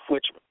see that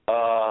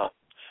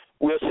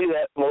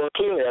more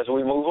clearly as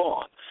we move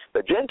on.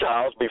 The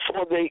Gentiles,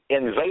 before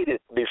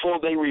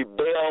they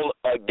rebelled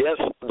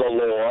against the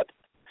Lord,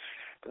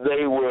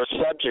 they were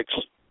subjects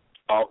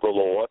of the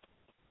Lord.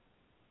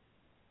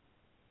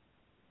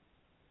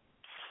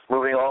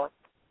 Moving on.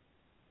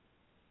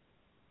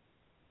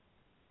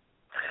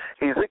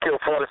 Ezekiel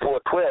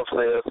 44:12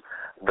 says,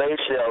 they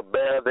shall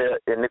bear their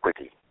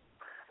iniquity.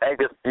 And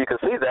you can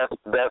see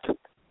that's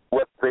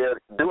what they're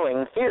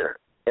doing here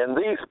in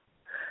these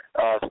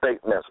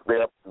statements.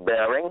 They're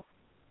bearing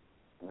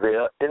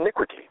their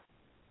iniquity.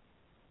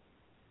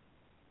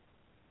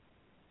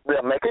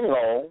 They're making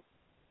known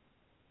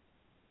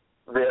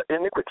their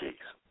iniquities.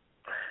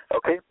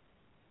 Okay?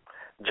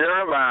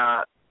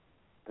 Jeremiah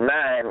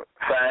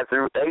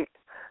 9:5-8,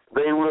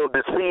 they will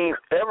deceive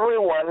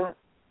everyone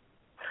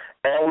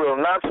and will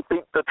not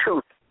speak the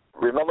truth.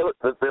 Remember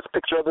this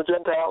picture of the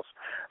Gentiles?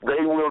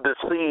 They will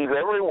deceive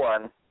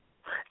everyone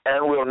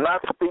and will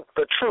not speak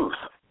the truth.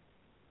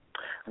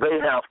 They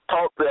have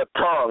taught their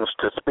tongues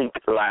to speak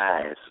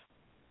lies.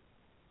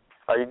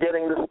 Are you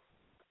getting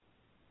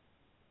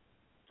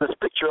this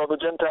picture of the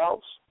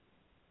Gentiles?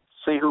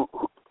 See who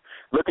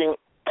look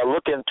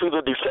into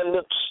the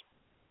defendants.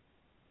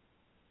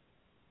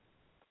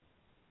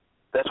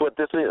 That's what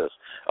this is.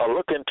 A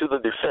look into the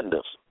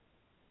defendants,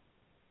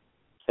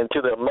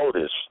 into their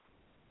motives,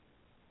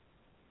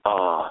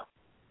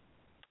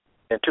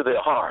 into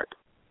their heart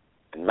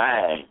and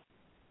mind.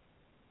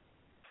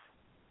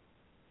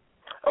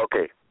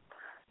 Okay.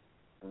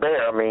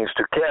 Bear means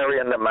to carry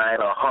in the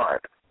mind or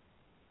heart.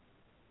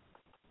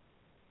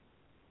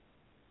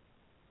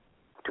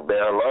 To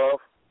bear love,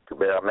 to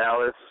bear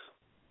malice.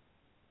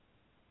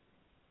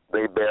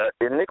 They bear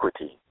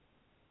iniquity.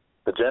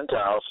 The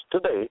Gentiles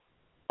today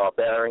are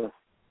bearing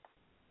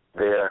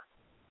their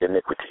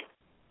iniquity.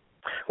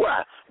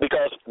 Why?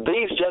 Because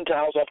these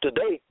Gentiles of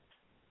today,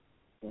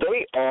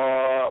 they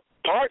are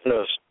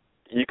partners,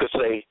 you could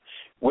say,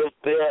 with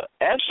their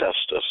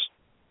ancestors.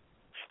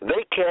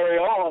 They carry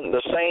on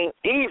the same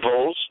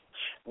evils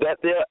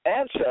that their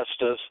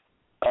ancestors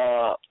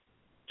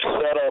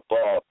set up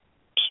or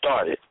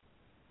started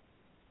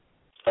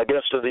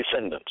against the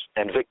defendants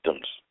and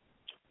victims.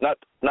 Not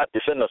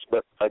defendants,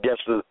 but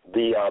against the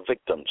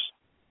victims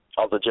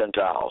of the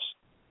Gentiles.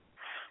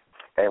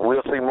 And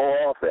we'll see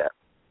more of that.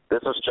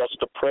 This is just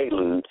a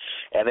prelude,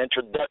 an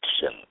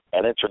introduction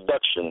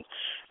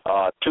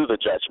to the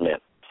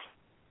judgment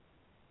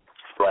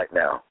right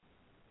now.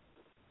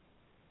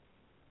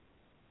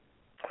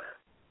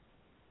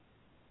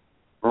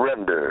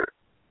 Render,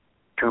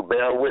 to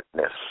bear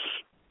witness,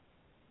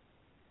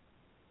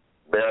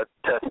 bear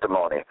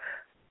testimony,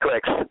 to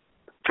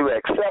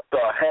accept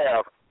or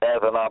have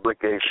as an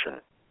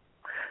obligation,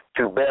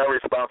 to bear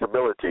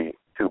responsibility,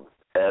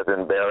 as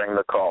in bearing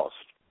the cost.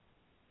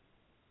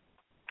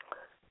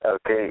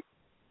 Okay,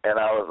 and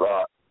I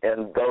was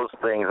in those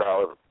things I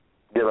was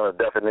given a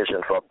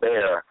definition for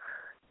bear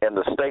in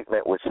the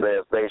statement which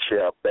says they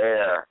shall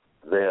bear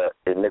their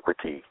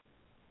iniquity.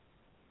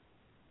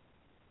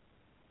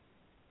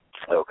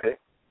 Okay,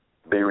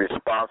 be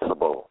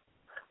responsible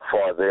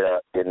for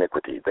their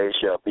iniquity. They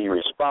shall be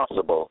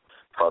responsible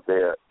for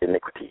their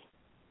iniquity.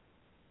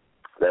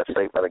 That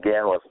statement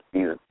again was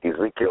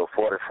Ezekiel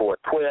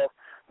 44:12.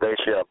 They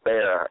shall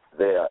bear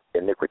their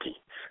iniquity.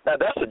 Now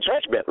that's a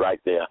judgment right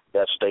there,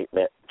 that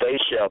statement. They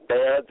shall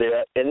bear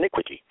their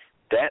iniquity.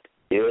 That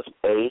is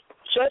a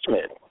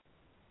judgment.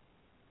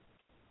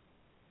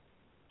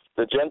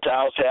 The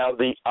Gentiles have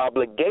the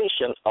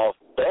obligation of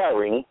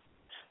bearing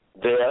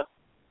their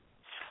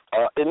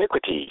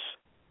iniquities.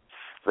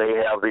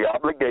 They have the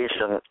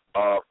obligation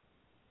of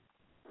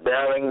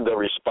bearing the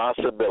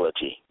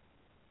responsibility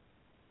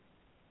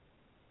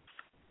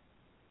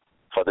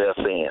for their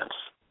sins.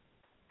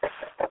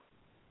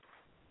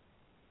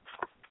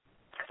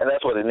 And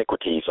that's what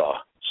iniquities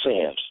are: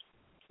 sins,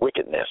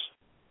 wickedness,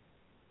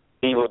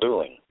 evil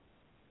doing.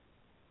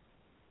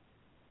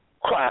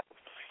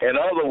 In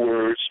other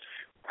words,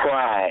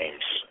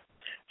 crimes,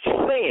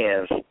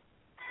 sins,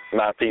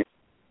 my people.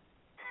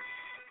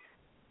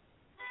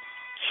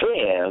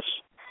 Sins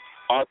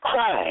are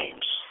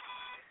crimes.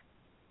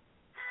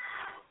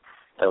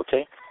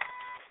 Okay?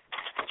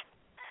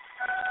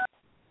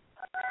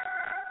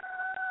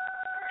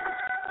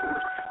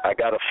 I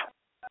got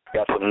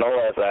some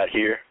noise out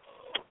here.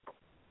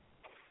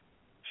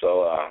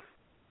 So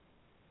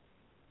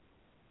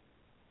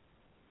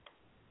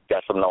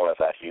got some noise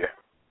out here.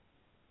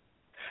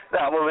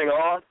 Now moving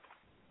on.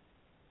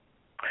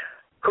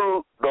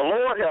 Who the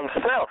Lord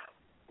himself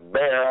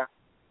bear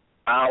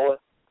our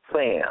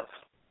sins.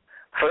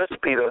 1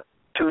 Peter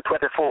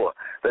 2:24.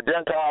 The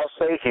Gentiles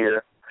say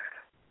here,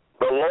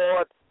 the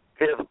Lord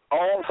his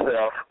own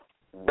self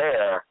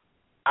bear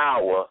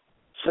our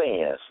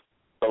sins.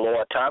 The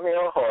Lord Tommy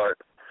or Hart,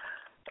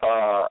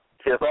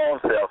 his own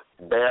self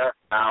bear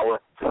our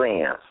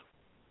sins.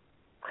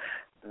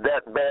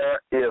 That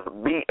bear is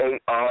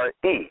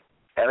B-A-R-E,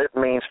 and it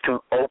means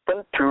to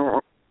open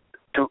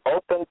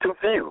to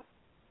view.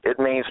 It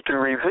means to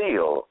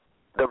reveal,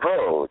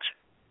 divulge.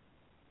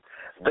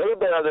 They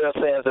bear their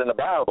sins in the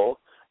Bible,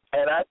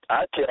 and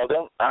I tell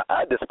them,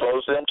 I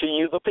disclose them to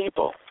you, the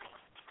people,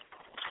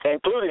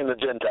 including the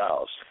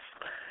Gentiles.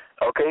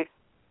 Okay?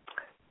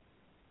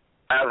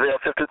 Isaiah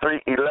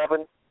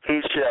 53:11,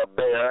 he shall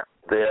bear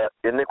their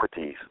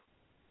iniquities.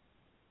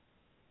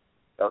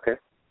 Okay?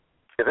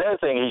 If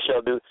anything he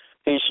shall do,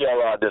 he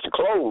shall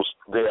disclose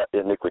their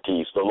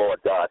iniquities, the Lord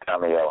God,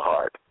 Tommy L.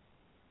 Hart.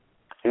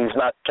 He's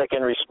not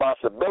taking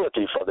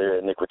responsibility for their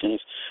iniquities.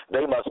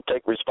 They must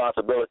take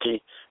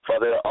responsibility for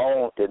their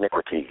own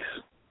iniquities.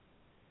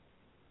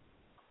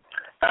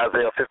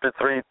 Isaiah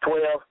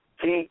 53:12,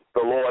 he,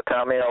 the Lord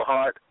Tommy L.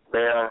 Hart,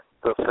 bear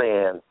the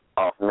sin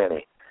of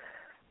many.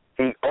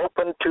 He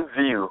opened to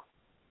view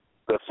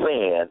the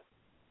sin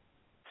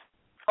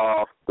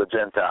of the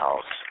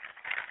Gentiles.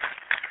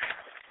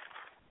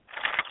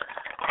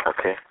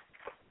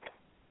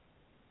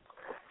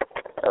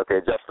 Okay,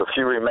 just a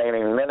few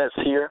remaining minutes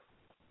here.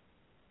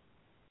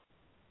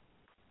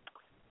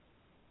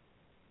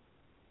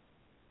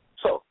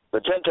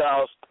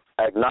 Gentiles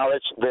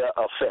acknowledge their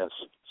offense,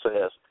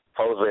 says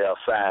Hosea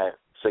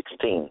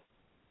 5:16.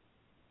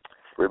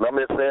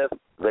 Remember it says,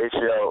 they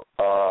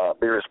shall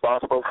be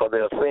responsible for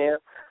their sin.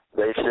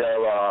 They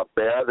shall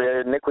bear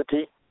their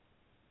iniquity.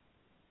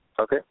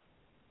 Okay?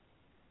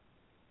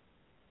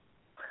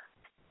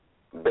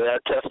 Bear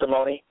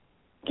testimony,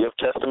 give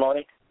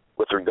testimony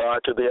with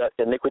regard to their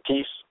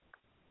iniquities.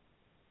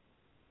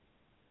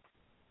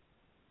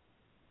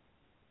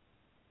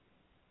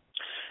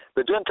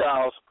 The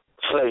Gentiles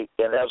say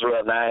in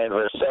Ezra 9,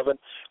 verse 7,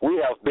 we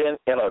have been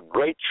in a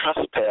great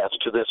trespass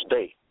to this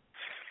day.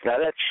 Now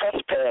that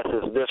trespass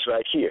is this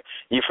right here.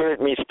 You've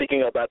heard me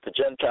speaking about the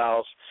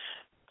Gentiles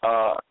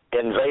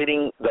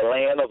invading the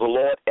land of the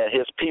Lord and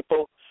his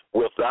people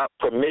without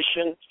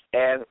permission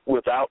and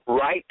without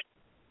right.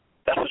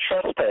 That's a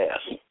trespass.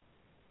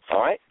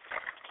 All right?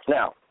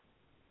 Now,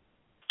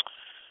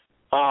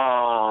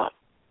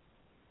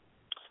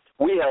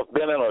 we have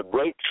been in a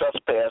great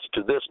trespass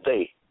to this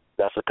day.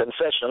 That's a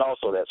confession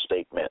also, that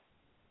statement.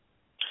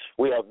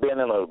 We have been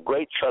in a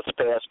great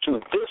trespass to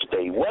this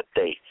day. What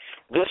day?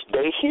 This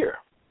day here.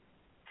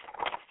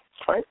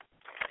 Right?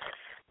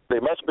 They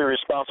must be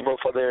responsible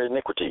for their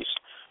iniquities.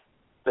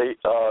 They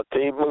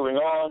keep moving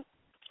on.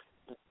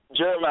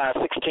 Jeremiah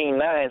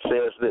 16:9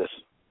 says this,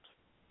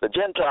 the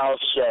Gentiles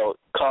shall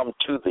come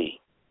to thee.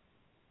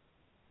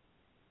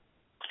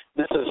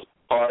 This is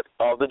part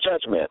of the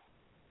judgment.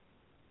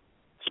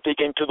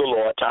 Speaking to the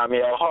Lord, Tommy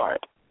L.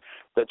 Hart.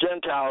 The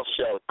Gentiles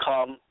shall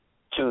come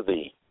to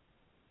thee.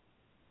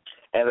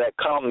 And that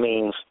come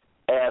means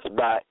as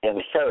by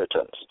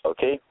inheritance,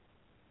 okay?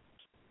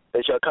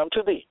 They shall come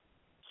to thee.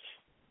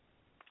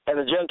 And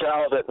the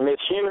Gentiles admit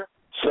here,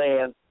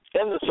 saying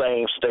in the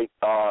same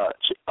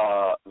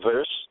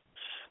verse,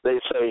 they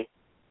say,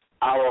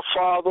 our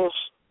fathers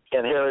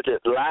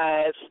inherited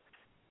lies,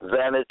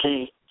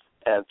 vanity,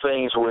 and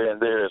things wherein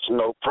there is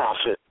no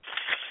profit.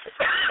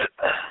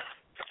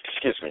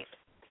 Excuse me.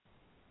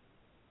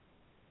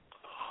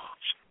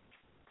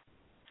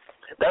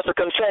 That's a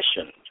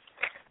confession.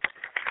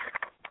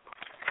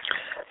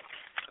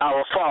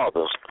 Our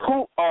fathers.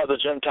 Who are the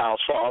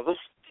Gentiles' fathers?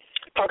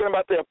 Talking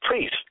about their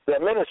priests, their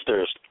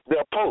ministers,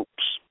 their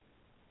popes.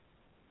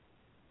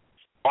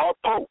 Our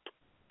pope.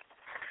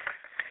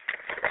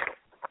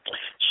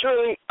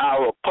 Surely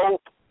our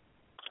pope,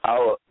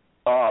 our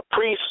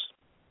priests,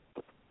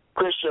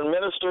 Christian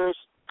ministers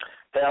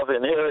have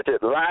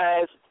inherited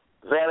lies,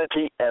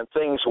 vanity, and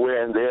things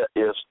wherein there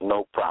is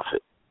no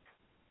profit.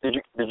 Do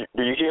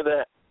you hear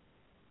that?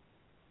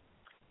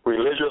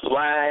 Religious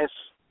lies,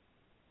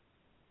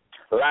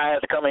 lies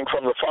coming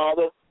from the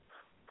Father,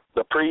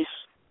 the priest,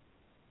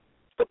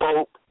 the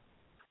Pope,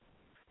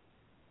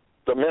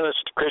 the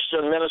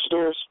Christian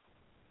ministers.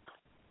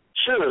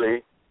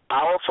 Surely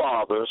our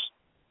fathers,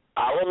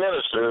 our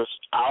ministers,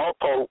 our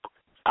Pope,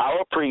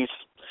 our priests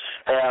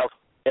have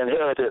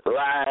inherited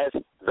lies,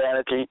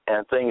 vanity,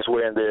 and things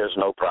wherein there is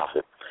no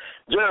profit.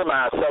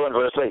 Jeremiah 7,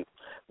 verse 8,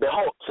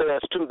 behold,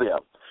 says to them,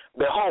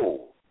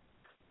 behold,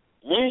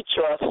 ye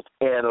trust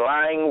in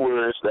lying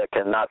words that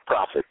cannot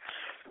profit.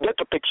 Get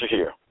the picture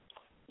here.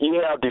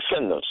 You have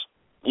defendants.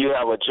 You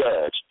have a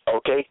judge,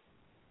 okay?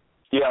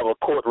 You have a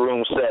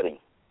courtroom setting.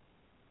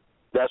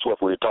 That's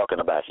what we're talking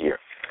about here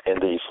in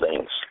these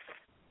things.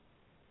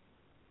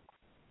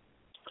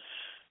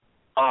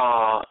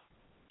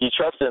 You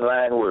trust in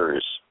lying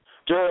words.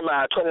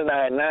 Jeremiah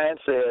 29:9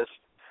 says,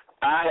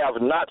 I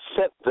have not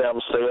sent them,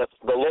 saith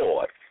the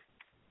Lord.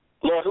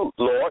 Lord who?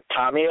 Lord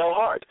Tommy L.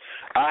 Hart.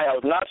 I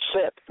have not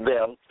sent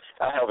them.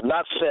 I have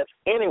not sent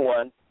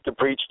anyone to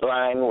preach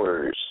lying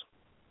words.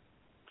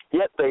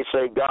 Yet they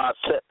say, God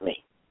sent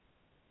me.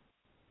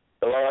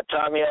 The Lord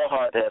Tommy L.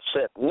 Hart has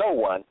sent no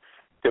one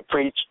to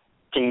preach,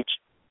 teach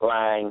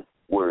lying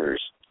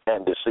words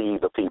and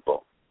deceive the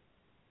people.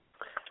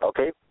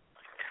 Okay?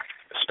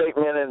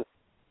 Statement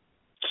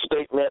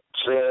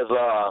says,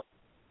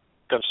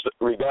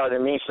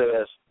 regarding me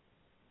says,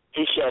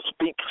 he shall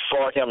speak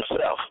for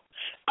himself.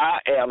 I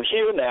am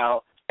here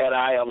now, and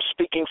I am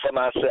speaking for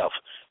myself.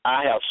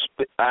 I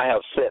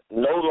have sent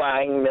no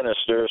lying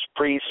ministers,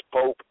 priests,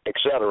 pope,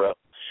 etc.,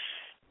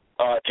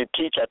 to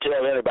teach or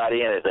tell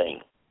anybody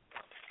anything.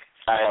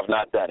 I have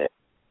not done it,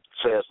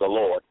 says the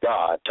Lord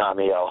God,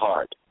 Tommy L.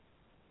 Hart.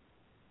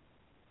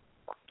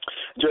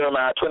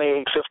 Jeremiah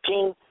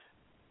 28:15,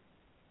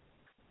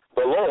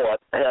 the Lord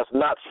has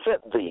not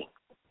sent thee.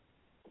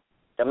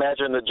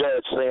 Imagine the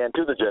judge saying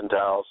to the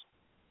Gentiles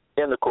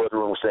in the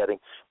courtroom setting,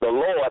 the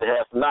Lord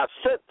hath not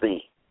sent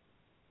thee.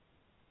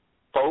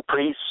 Pope,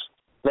 priests,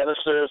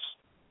 ministers,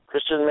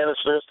 Christian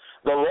ministers,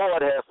 the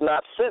Lord hath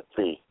not sent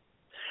thee.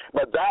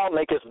 But thou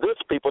makest this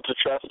people to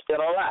trust in a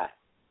lie.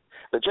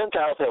 The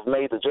Gentiles have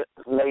made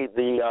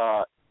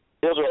the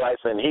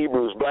Israelites and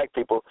Hebrews, black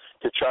people,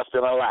 to trust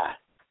in a lie.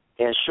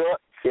 In short,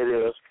 it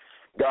is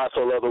God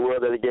so loved the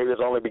world that he gave his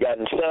only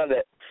begotten Son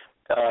that,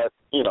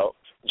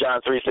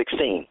 John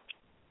 3:16.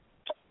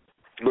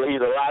 Believe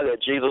the lie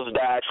that Jesus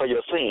died for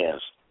your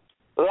sins.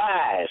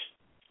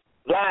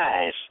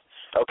 Lies.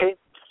 Okay?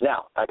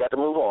 Now, I got to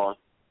move on.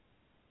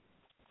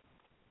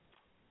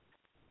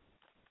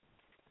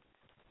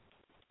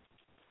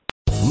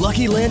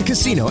 Lucky Land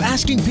Casino,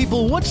 asking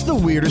people, what's the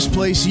weirdest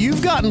place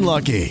you've gotten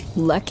lucky?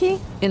 Lucky?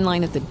 In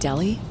line at the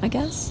deli, I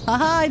guess?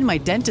 Aha, in my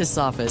dentist's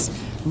office.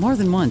 More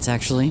than once,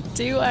 actually.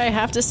 Do I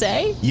have to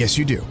say? Yes,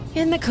 you do.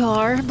 In the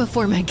car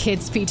before my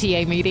kids'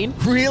 PTA meeting.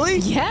 Really?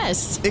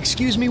 Yes.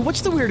 Excuse me,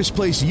 what's the weirdest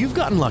place you've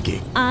gotten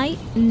lucky? I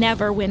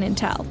never win and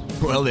tell.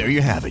 Well, there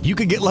you have it. You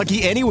can get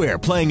lucky anywhere,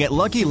 playing at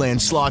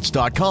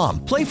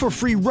LuckyLandSlots.com. Play for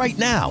free right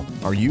now.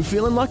 Are you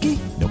feeling lucky?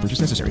 No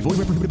purchase necessary.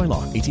 Void where prohibited by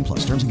law. 18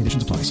 plus. Terms and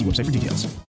conditions apply. See website for details.